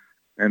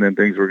 and then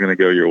things were going to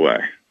go your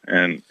way.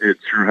 And it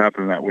sure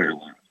happened that way.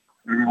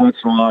 Every once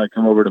in a while, I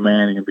come over to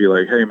Manny and be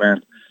like, hey,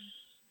 man,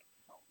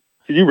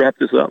 can you wrap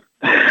this up?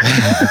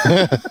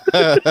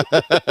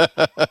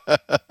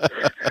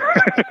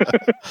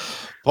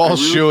 Paul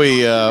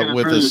Shuey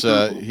with us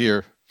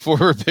here.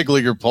 Former big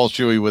leaguer Paul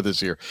Shuey with us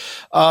here.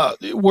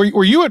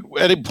 Were you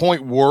at a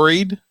point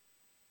worried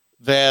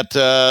that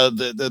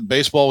the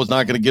baseball was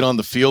not going to get on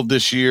the field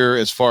this year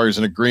as far as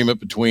an agreement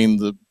between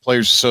the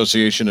Players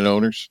Association and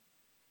owners?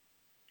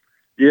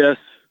 Yes.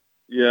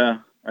 Yeah.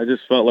 I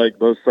just felt like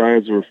both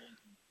sides were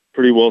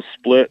pretty well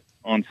split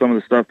on some of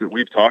the stuff that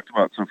we've talked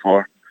about so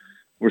far.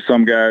 Where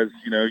some guys,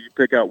 you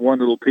pick out one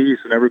little piece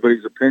and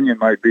everybody's opinion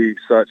might be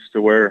such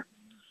to where,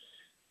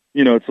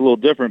 it's a little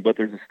different, but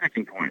there's a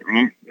sticking point,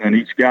 right? And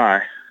each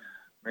guy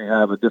may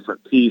have a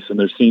different piece, and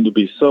there seemed to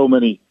be so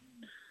many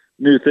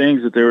new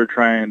things that they were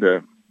trying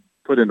to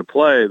put into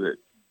play that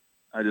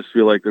I just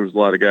feel like there was a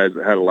lot of guys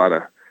that had a lot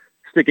of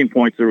sticking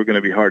points that were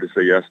going to be hard to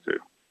say yes to.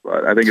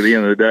 But I think at the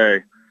end of the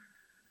day,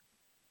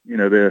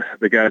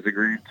 the guys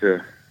agreed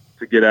to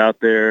get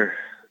out there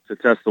to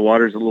test the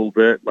waters a little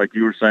bit, like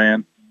you were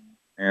saying,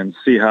 and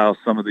see how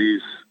some of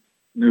these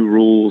new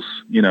rules,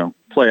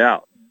 play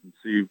out and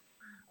see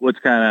what's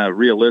kind of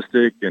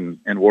realistic and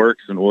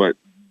works and what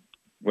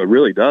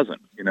really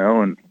doesn't,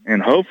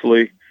 and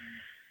hopefully,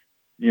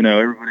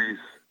 everybody's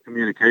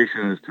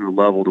communication is to a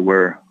level to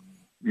where,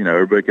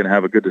 everybody can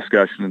have a good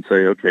discussion and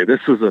say, okay,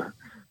 this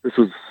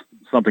was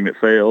something that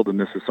failed and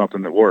this is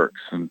something that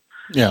works. And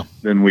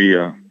then we,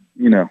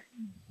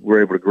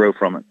 we're able to grow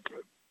from it.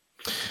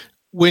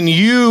 When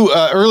you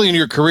early in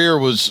your career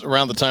was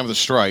around the time of the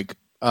strike,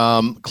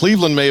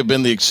 Cleveland may have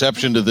been the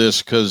exception to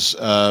this because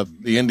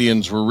the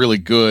Indians were really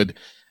good,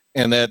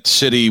 and that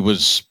city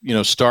was,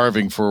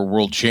 starving for a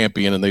world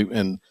champion,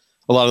 and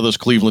a lot of those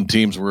Cleveland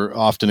teams were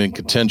often in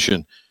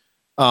contention.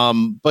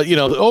 But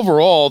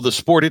overall, the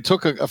sport, it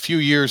took a few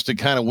years to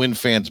kind of win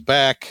fans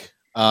back.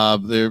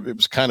 It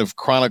was kind of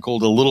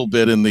chronicled a little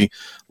bit in the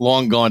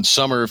long gone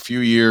summer, a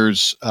few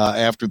years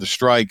after the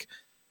strike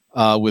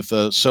with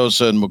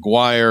Sosa and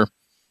McGuire.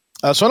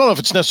 So I don't know if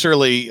it's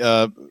necessarily,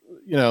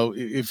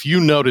 if you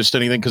noticed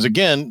anything, because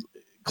again,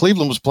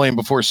 Cleveland was playing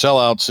before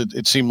sellouts.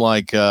 It seemed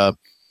like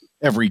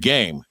every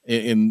game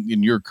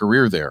in your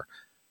career there.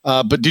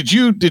 But did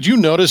you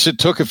notice it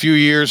took a few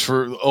years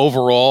for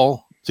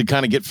overall to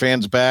kind of get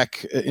fans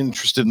back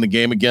interested in the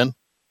game again?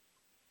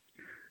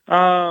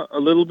 A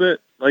little bit.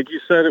 Like you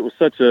said, it was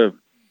such a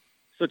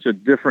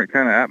different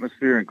kind of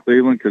atmosphere in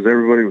Cleveland because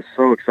everybody was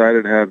so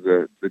excited to have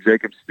the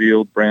Jacobs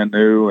Field brand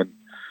new and,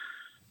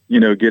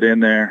 get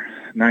in there.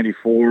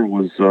 94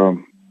 was,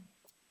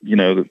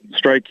 the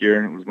strike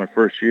year, and it was my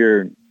first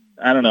year. And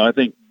I don't know. I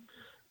think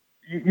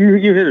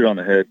you hit it on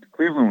the head.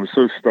 Cleveland was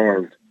so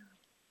starved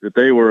that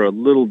they were a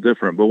little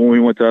different. But when we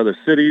went to other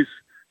cities,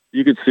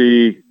 you could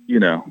see,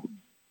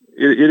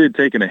 it had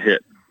taken a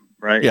hit,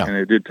 right? Yeah. And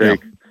it did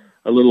take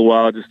a little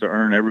while just to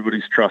earn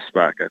everybody's trust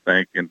back, I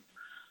think. And,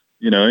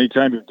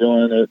 anytime you're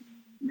doing it,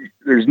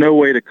 there's no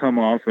way to come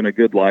off in a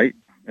good light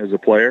as a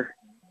player.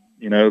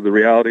 The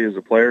reality as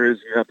a player is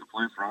you have to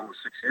play for almost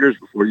 6 years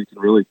before you can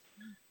really,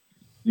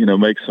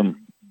 make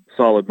some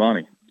solid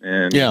money.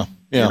 And,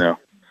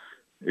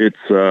 it's,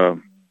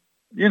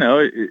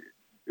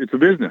 it's a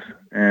business.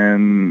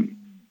 And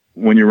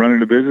when you're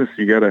running a business,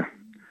 you gotta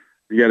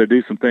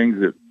do some things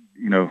that,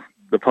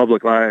 the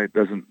public eye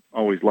doesn't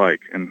always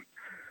like. And,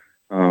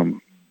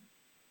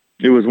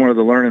 it was one of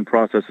the learning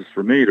processes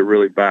for me to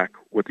really back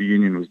what the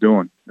union was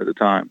doing at the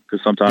time. Cause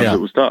sometimes it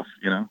was tough,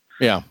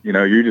 Yeah.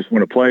 You just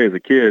want to play as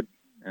a kid,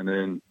 and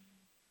then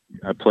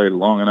I played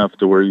long enough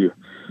to where you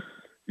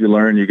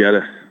learn you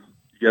gotta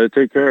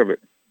take care of it,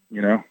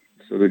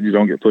 so that you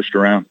don't get pushed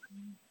around.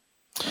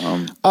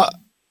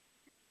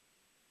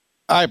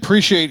 I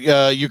appreciate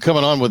you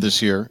coming on with us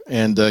here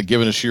and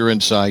giving us your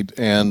insight,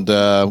 and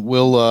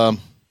we'll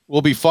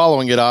be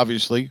following it.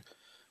 Obviously,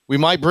 we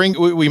might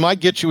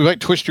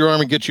twist your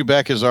arm and get you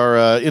back as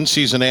our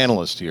in-season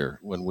analyst here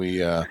when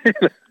we.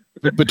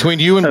 Between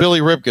you and Billy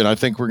Ripken, I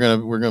think we're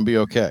gonna be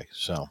okay.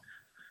 So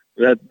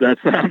that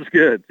sounds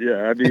good.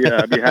 Yeah, I'd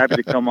be happy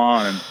to come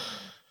on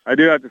I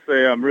do have to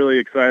say I'm really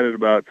excited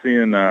about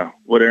seeing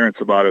what Aaron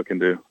Sabato can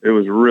do. It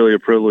was really a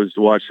privilege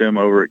to watch him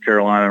over at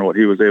Carolina and what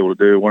he was able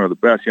to do. One of the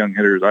best young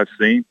hitters I've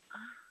seen.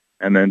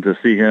 And then to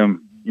see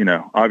him,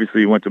 obviously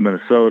he went to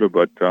Minnesota,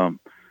 but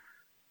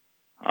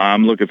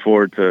I'm looking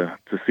forward to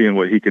seeing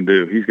what he can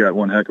do. He's got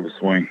one heck of a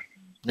swing.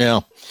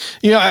 Yeah.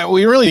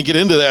 We really get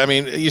into that. I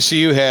mean,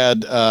 ECU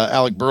had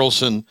Alec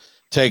Burleson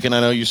taken. I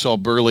know you saw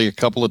Burley a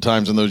couple of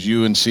times in those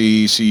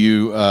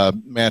UNC-ECU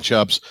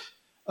matchups.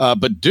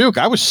 But Duke,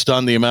 I was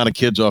stunned the amount of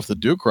kids off the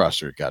Duke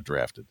roster that got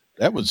drafted.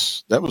 That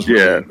was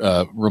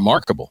really,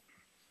 remarkable.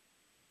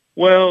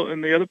 Well,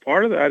 and the other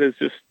part of that is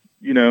just,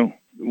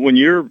 when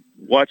you're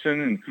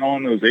watching and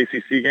calling those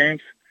ACC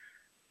games,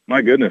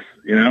 my goodness,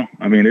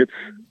 I mean, it's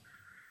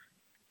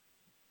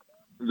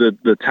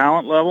the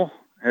talent level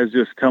has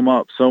just come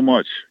up so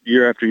much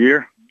year after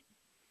year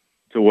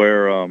to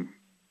where,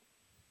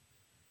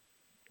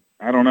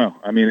 I don't know.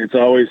 I mean, it's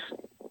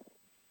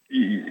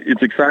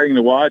exciting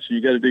to watch, and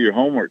you got to do your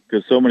homework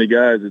because so many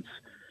guys,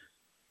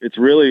 it's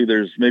really,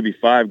 there's maybe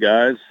 5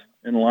 guys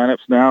in the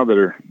lineups now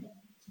that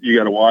you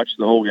got to watch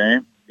the whole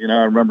game.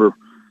 I remember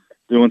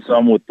doing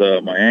some with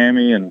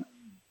Miami, and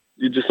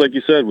just like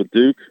you said, with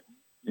Duke,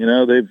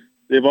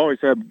 they've always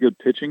had good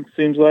pitching,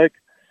 seems like.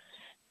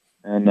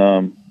 And,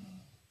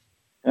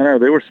 I know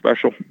they were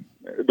special,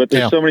 but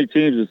there's so many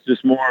teams. It's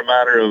just more a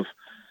matter of,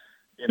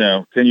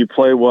 can you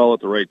play well at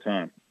the right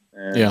time?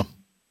 And,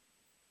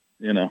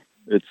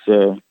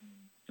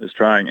 it's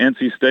trying.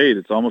 NC State,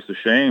 it's almost a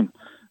shame,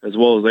 as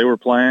well as they were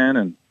playing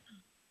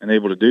and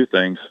able to do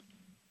things.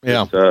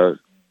 Yeah.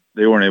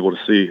 They weren't able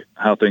to see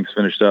how things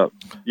finished up.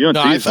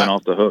 UNC's been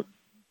off the hook.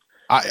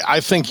 I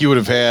think you would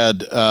have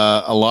had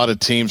a lot of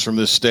teams from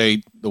this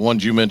state, the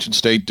ones you mentioned,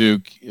 State,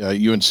 Duke,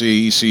 UNC,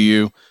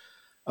 ECU,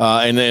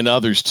 and then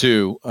others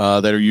too,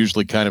 that are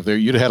usually kind of there.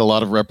 You'd have had a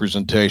lot of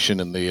representation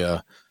in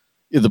the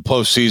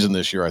postseason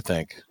this year, I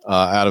think,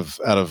 out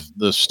of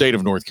the state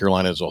of North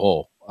Carolina as a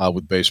whole,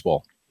 with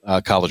baseball,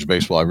 college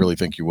baseball. I really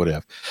think you would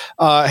have.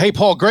 Hey,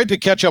 Paul, great to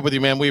catch up with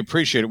you, man. We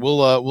appreciate it.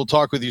 We'll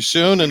talk with you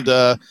soon,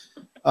 and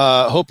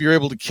hope you're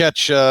able to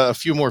catch a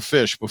few more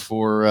fish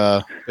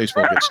before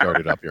baseball gets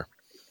started up here.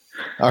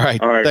 All right.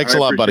 Thanks a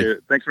lot, buddy.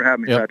 It. Thanks for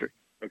having me, Patrick.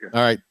 Okay.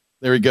 All right.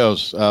 There he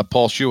goes,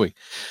 Paul Shuey.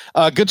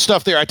 Good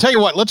stuff there. I tell you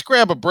what, let's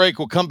grab a break.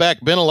 We'll come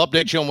back. Ben will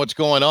update you on what's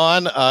going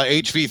on.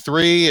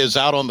 HV3 is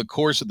out on the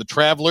course at the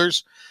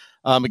Travelers.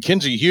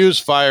 Mackenzie Hughes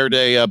fired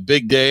a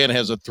big day and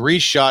has a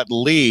 3-shot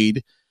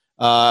lead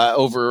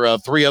over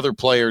 3 other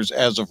players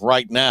as of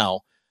right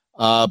now.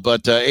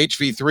 But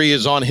HV3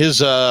 is on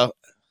his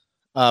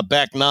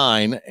back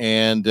 9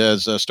 and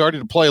has started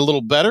to play a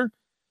little better.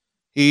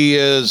 He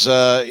is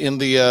in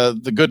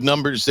the good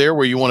numbers there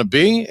where you want to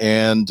be,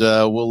 and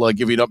we'll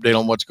give you an update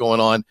on what's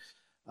going on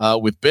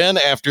with Ben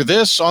after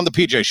this on the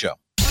PJ Show.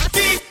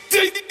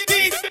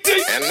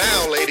 And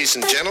now, ladies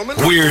and gentlemen,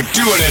 we're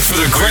doing it for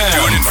the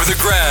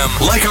gram.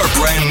 Like our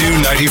brand new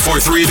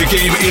 94.3 The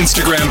Game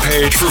Instagram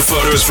page for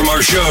photos from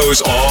our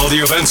shows, all the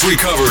events we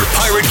cover,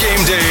 Pirate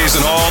Game Days,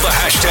 and all the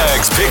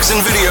hashtags, pics,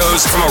 and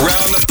videos from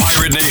around the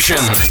Pirate Nation.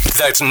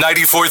 That's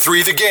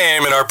 94.3 The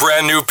Game and our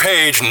brand new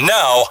page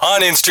now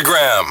on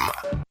Instagram.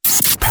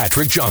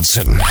 Patrick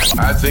Johnson.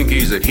 I think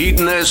he's a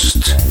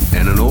hedonist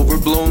and an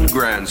overblown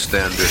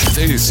grandstander.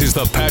 This is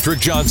the Patrick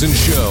Johnson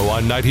Show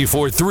on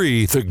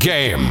 94.3 The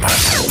Game.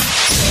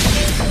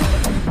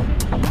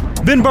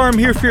 Ben Barham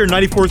here for your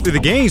 94.3 The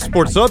Game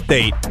Sports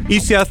Update.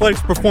 ECU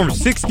Athletics performed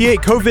 68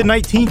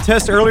 COVID-19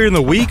 tests earlier in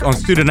the week on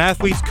student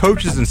athletes,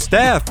 coaches, and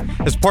staff.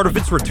 As part of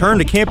its return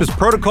to campus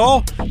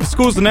protocol, the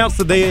schools announced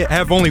that they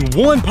have only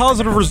one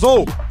positive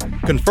result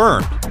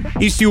confirmed.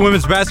 ECU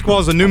women's basketball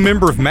has a new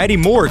member of Maddie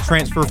Moore,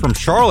 transfer from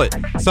Charlotte,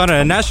 signing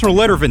a national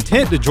letter of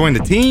intent to join the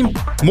team.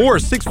 Moore, a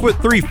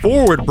 6'3"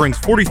 forward, brings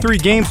 43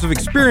 games of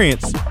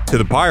experience to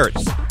the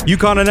Pirates.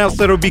 UConn announced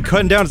that it will be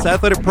cutting down its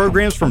athletic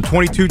programs from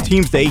 22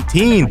 teams to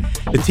 18.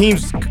 The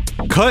teams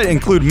cut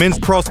include men's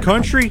cross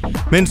country,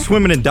 men's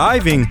swimming and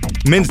diving,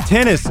 men's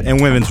tennis,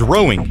 and women's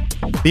rowing.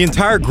 The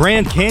entire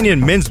Grand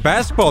Canyon men's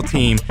basketball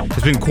team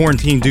has been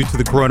quarantined due to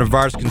the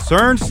coronavirus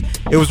concerns.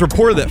 It was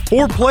reported that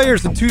 4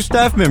 players and 2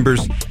 staff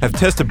members have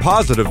tested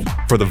positive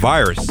for the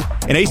virus.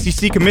 And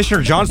ACC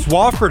Commissioner John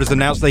Swofford has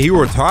announced that he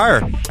will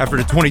retire after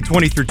the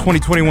 2020 through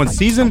 2021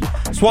 season.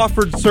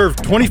 Swofford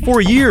served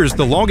 24 years,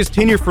 the longest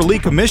tenure for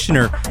league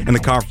commissioner in the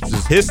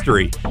conference's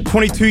history.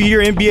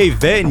 22-year NBA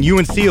vet and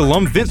UNC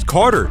alum Vince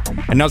Carter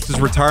announced his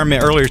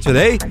retirement earlier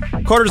today.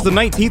 Carter's the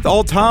 19th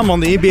all-time on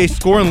the NBA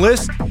scoring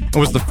list and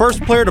was the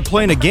first player to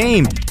play in a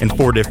game in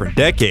 4 different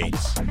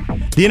decades.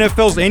 The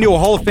NFL's annual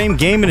Hall of Fame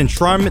game and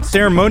enshrinement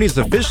ceremony has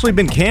officially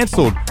been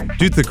canceled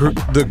due to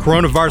the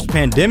coronavirus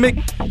pandemic.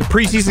 The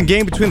preseason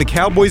game between the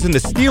Cowboys and the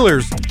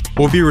Steelers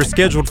will be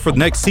rescheduled for the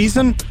next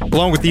season,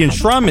 along with the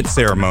enshrinement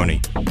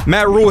ceremony.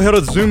 Matt Rule held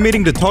a Zoom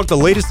meeting to talk the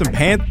latest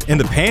in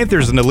the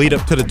Panthers in the lead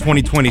up to the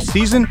 2020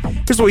 season.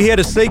 Here's what he had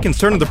to say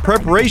concerning the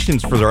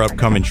preparations for their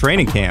upcoming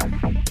training camp.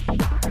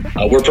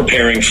 we're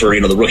preparing for,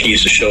 the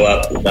rookies to show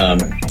up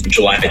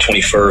July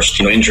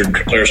 21st, injured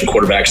players and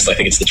quarterbacks, I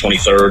think it's the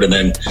 23rd, and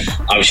then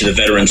obviously the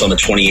veterans on the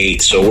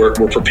 28th. So we're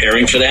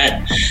preparing for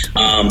that.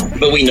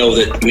 But we know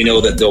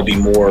that there'll be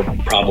more,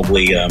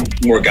 probably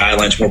more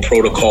guidelines, more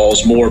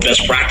protocols, more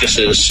best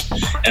practices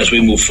as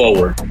we move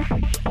forward.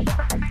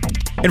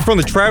 And from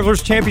the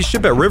Travelers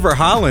Championship at River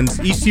Highlands,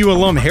 ECU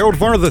alum Harold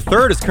Varner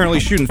III is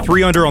currently shooting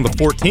 3 under on the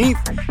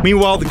 14th.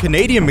 Meanwhile, the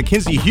Canadian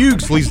Mackenzie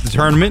Hughes leads the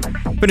tournament,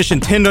 finishing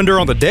 10 under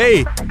on the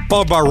day,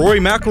 followed by Rory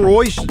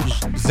McIlroy,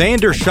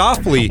 Xander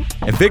Schauffele,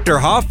 and Victor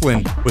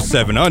Hovland with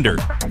 7 under.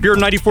 Here at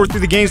 94 Through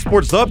the Game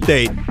Sports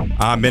Update,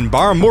 I'm Ben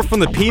Byram. More from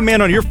the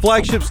P-Man on your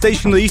flagship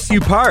station, the ECU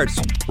Pirates,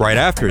 right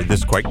after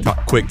this quick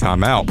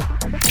timeout.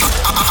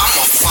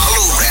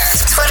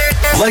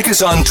 Like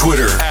us on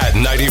Twitter at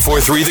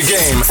 94.3 The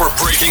Game for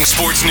breaking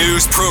sports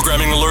news,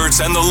 programming alerts,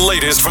 and the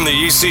latest from the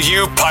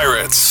ECU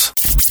Pirates.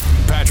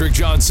 Patrick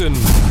Johnson,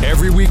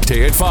 every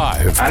weekday at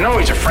 5. I know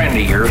he's a friend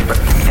of yours, but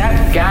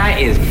that guy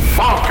is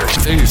bonkers.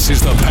 This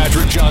is the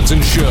Patrick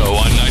Johnson Show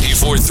on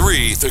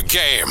 94.3 The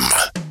Game.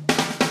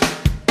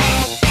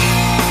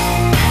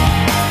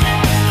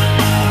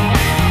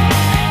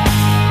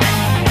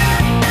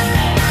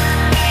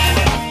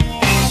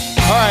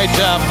 All right,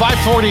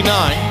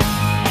 5:49.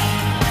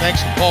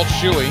 Thanks to Paul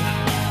Shuey.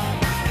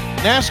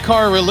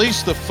 NASCAR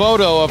released the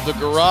photo of the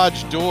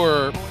garage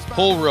door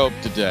pull rope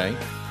today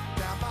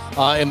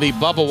in the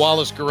Bubba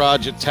Wallace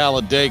garage at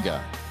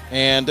Talladega.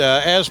 And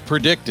as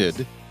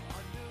predicted,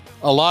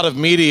 a lot of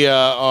media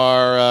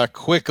are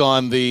quick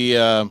on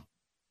the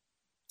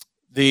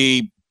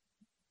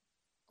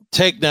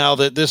take now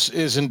that this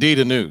is indeed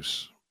a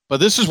noose. But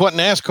this is what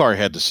NASCAR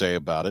had to say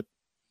about it.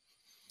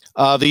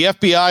 The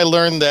FBI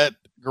learned that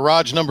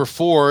garage number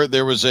 4,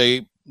 there was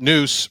a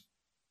noose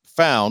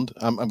found.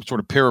 I'm sort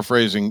of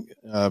paraphrasing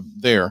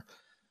there.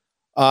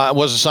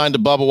 Was assigned to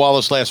Bubba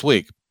Wallace last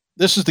week.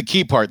 This is the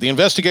key part. The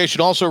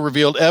investigation also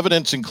revealed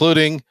evidence,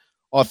 including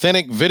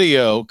authentic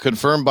video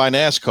confirmed by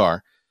NASCAR,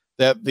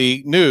 that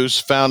the noose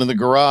found in the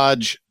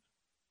garage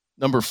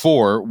number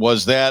 4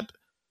 was in that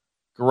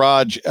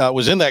garage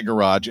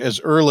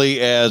as early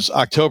as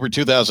October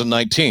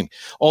 2019.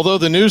 Although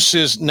the noose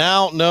is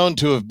now known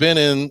to have been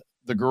in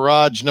the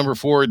garage number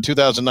 4 in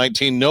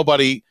 2019,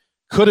 nobody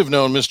could have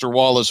known Mr.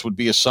 Wallace would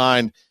be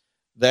assigned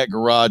that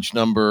garage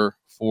number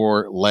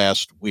for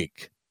last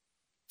week.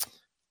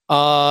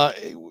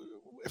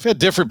 I've had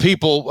different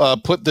people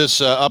put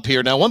this up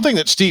here. Now, one thing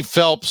that Steve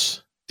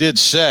Phelps did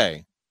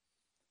say,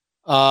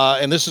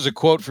 and this is a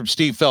quote from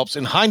Steve Phelps,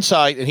 in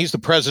hindsight, and he's the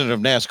president of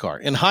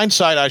NASCAR, in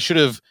hindsight, I should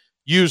have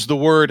used the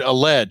word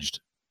alleged,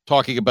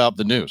 talking about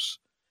the noose,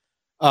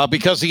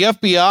 because the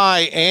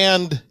FBI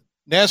and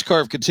NASCAR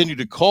have continued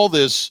to call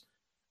this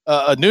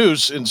a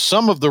noose in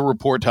some of the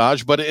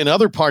reportage, but in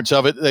other parts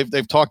of it,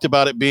 they've talked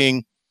about it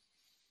being,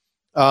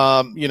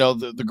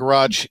 the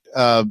garage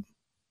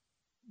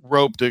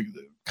rope to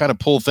kind of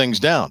pull things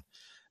down.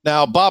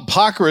 Now, Bob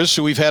Pockrass,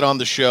 who we've had on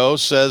the show,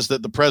 says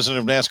that the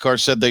president of NASCAR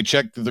said they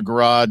checked the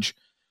garage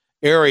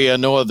area.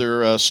 No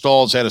other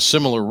stalls had a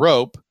similar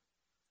rope.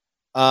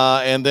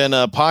 And then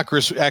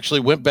Pockrass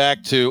actually went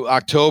back to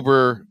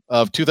October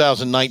of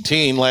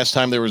 2019, last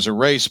time there was a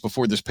race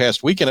before this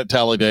past weekend at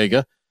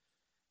Talladega,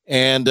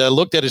 and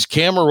looked at his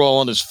camera roll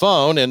on his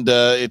phone, and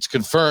it's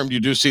confirmed. You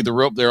do see the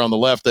rope there on the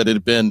left that it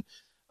had been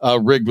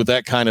rigged with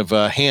that kind of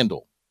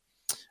handle.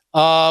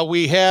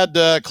 We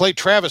had Clay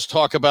Travis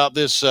talk about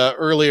this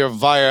earlier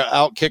via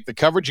Outkick the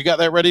coverage. You got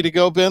that ready to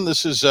go, Ben?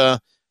 This is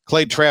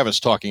Clay Travis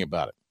talking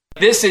about it.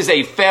 This is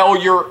a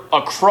failure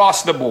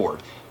across the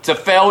board. It's a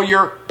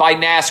failure by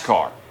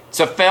NASCAR. It's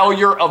a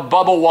failure of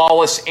Bubba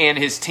Wallace and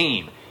his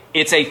team.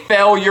 It's a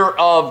failure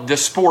of the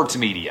sports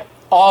media,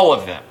 all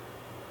of them.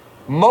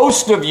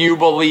 Most of you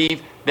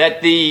believe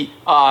that the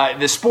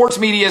sports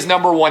media is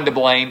number 1 to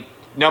blame,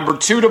 number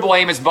 2 to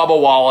blame is Bubba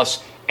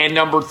Wallace, and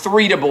number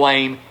 3 to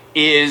blame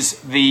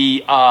is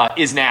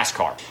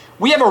NASCAR.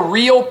 We have a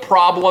real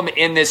problem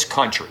in this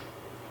country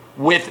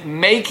with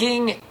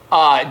making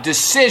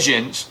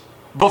decisions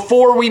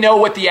before we know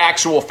what the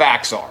actual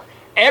facts are.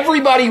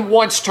 Everybody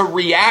wants to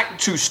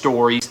react to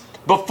stories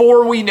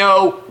before we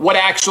know what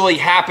actually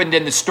happened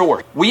in the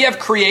story. We have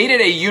created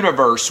a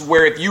universe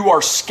where if you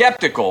are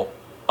skeptical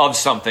of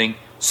something,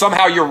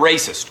 somehow you're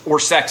racist or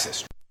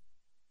sexist.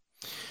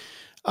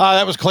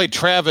 That was Clay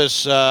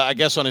Travis, I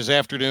guess, on his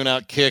afternoon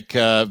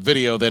Outkick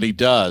video that he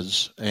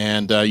does.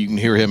 And you can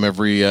hear him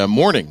every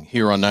morning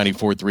here on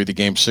 94.3 The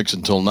Game, 6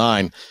 until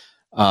 9.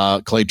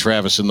 Clay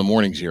Travis in the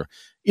mornings here.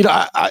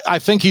 I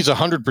think he's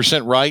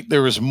 100% right.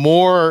 There was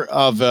more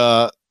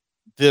of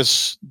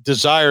this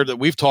desire that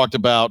we've talked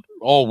about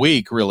all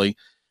week, really,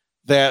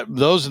 that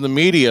those in the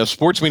media,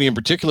 sports media in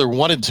particular,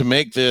 wanted to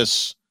make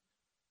this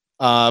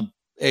a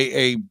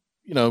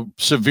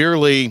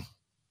severely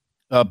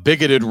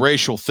bigoted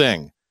racial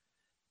thing.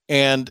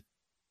 And,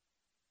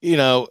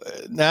 now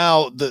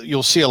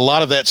you'll see a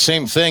lot of that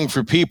same thing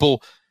for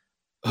people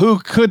who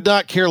could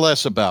not care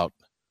less about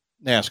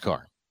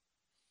NASCAR.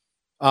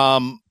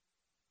 They'll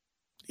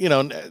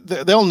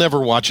never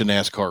watch a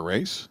NASCAR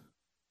race.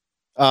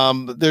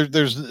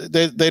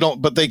 They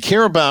don't, but they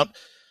care about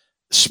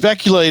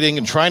speculating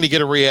and trying to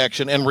get a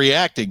reaction and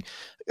reacting.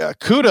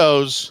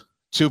 Kudos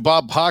to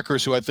Bob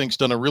Pockrass, who I think's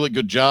done a really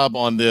good job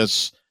on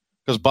this,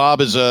 because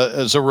Bob is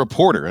a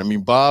reporter. I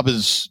mean, Bob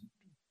has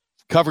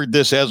covered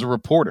this as a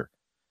reporter.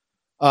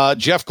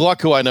 Jeff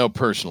Gluck, who I know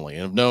personally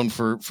and have known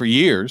for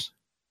years,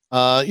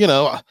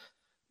 Gluck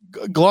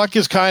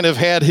has kind of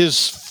had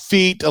his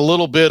feet a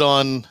little bit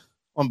on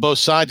both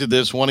sides of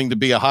this, wanting to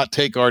be a hot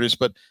take artist,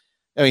 but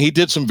I mean, he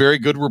did some very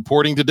good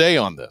reporting today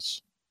on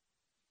this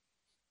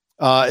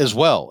as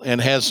well, and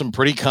has some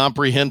pretty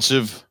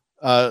comprehensive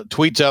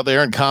tweets out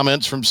there and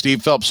comments from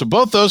Steve Phelps. So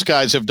both those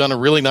guys have done a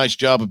really nice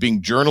job of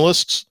being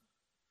journalists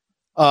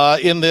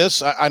in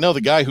this. I know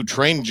the guy who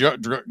trained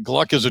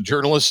Gluck as a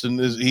journalist, and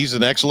he's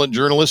an excellent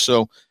journalist,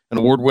 so an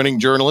award-winning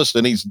journalist,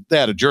 and he's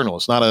a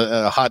journalist, not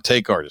a hot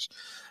take artist.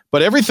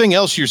 But everything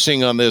else you're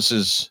seeing on this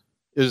is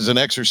an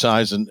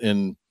exercise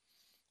in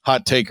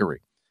hot takery.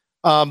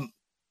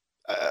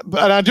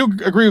 But I do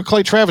agree with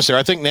Clay Travis there.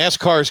 I think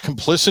NASCAR is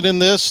complicit in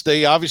this.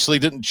 They obviously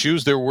didn't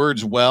choose their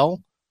words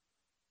well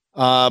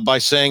by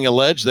saying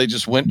alleged. They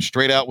just went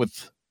straight out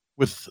with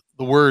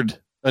the word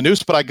a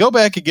noose. But I go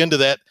back again to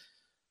that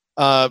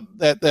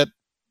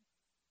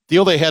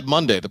deal they had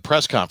Monday, the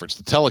press conference,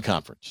 the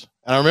teleconference.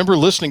 And I remember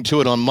listening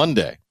to it on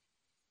Monday.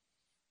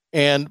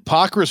 And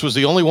Pockrass was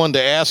the only one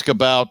to ask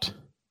about,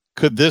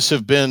 could this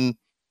have been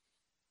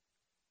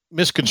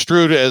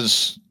misconstrued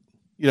as,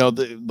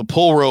 the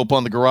pull rope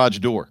on the garage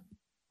door?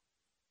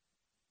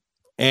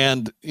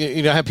 And,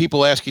 I have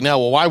people asking now,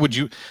 well, why would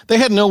you? They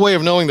had no way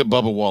of knowing that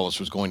Bubba Wallace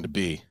was going to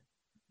be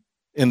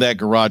in that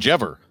garage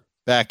ever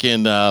back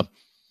in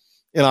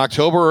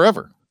October or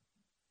ever.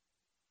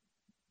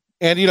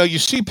 And, you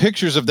see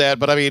pictures of that,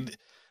 but I mean,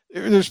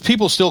 there's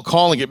people still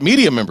calling it,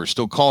 media members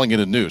still calling it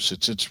a noose.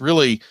 It's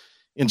really,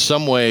 in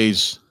some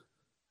ways,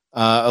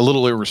 a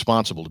little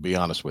irresponsible, to be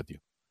honest with you.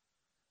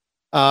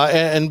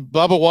 And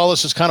Bubba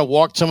Wallace has kind of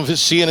walked some of his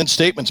CNN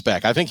statements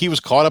back. I think he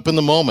was caught up in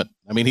the moment.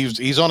 I mean,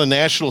 he's on a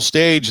national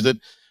stage that,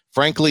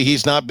 frankly,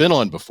 he's not been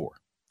on before.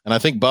 And I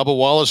think Bubba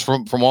Wallace,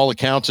 from all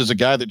accounts, is a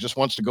guy that just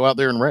wants to go out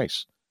there and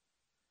race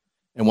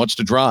and wants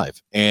to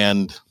drive.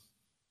 And,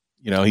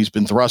 he's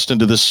been thrust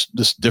into this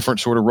different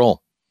sort of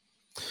role.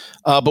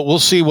 But we'll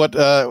see what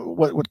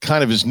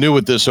kind of is new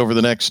with this over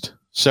the next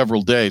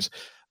several days.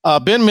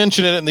 Ben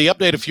mentioned it in the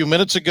update a few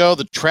minutes ago,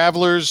 the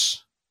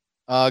Travelers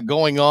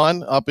going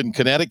on up in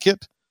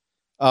Connecticut.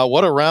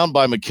 What a round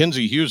by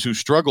Mackenzie Hughes, who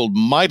struggled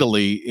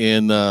mightily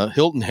in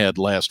Hilton Head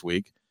last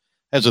week.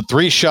 Has a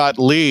 3-shot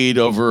lead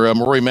over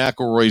Rory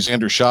McIlroy,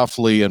 Xander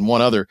Schauffele, and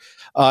one other.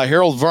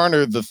 Harold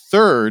Varner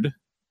III,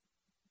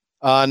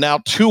 now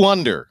 2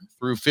 under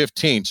through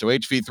 15. So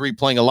HV3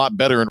 playing a lot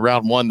better in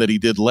round 1 than he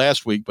did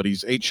last week, but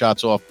he's 8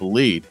 shots off the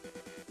lead.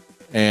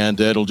 And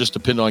it'll just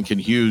depend on, can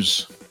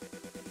Hughes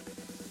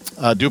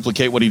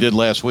duplicate what he did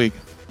last week.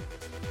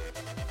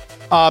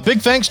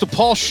 Big thanks to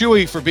Paul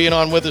Shuey for being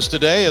on with us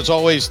today. As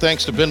always,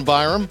 thanks to Ben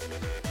Byram.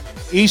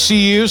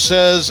 ECU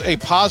says a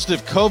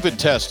positive COVID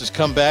test has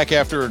come back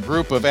after a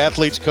group of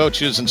athletes,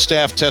 coaches, and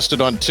staff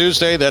tested on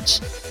Tuesday. That's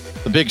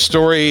the big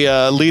story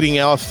leading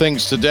out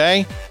things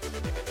today.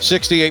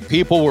 68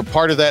 people were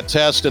part of that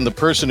test, and the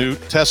person who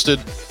tested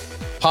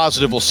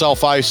positive will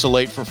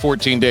self-isolate for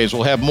 14 days.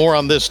 We'll have more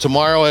on this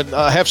tomorrow, and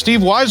have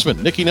Steve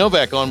Wiseman, Nikki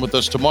Novak on with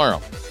us tomorrow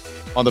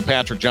on the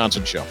Patrick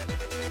Johnson Show.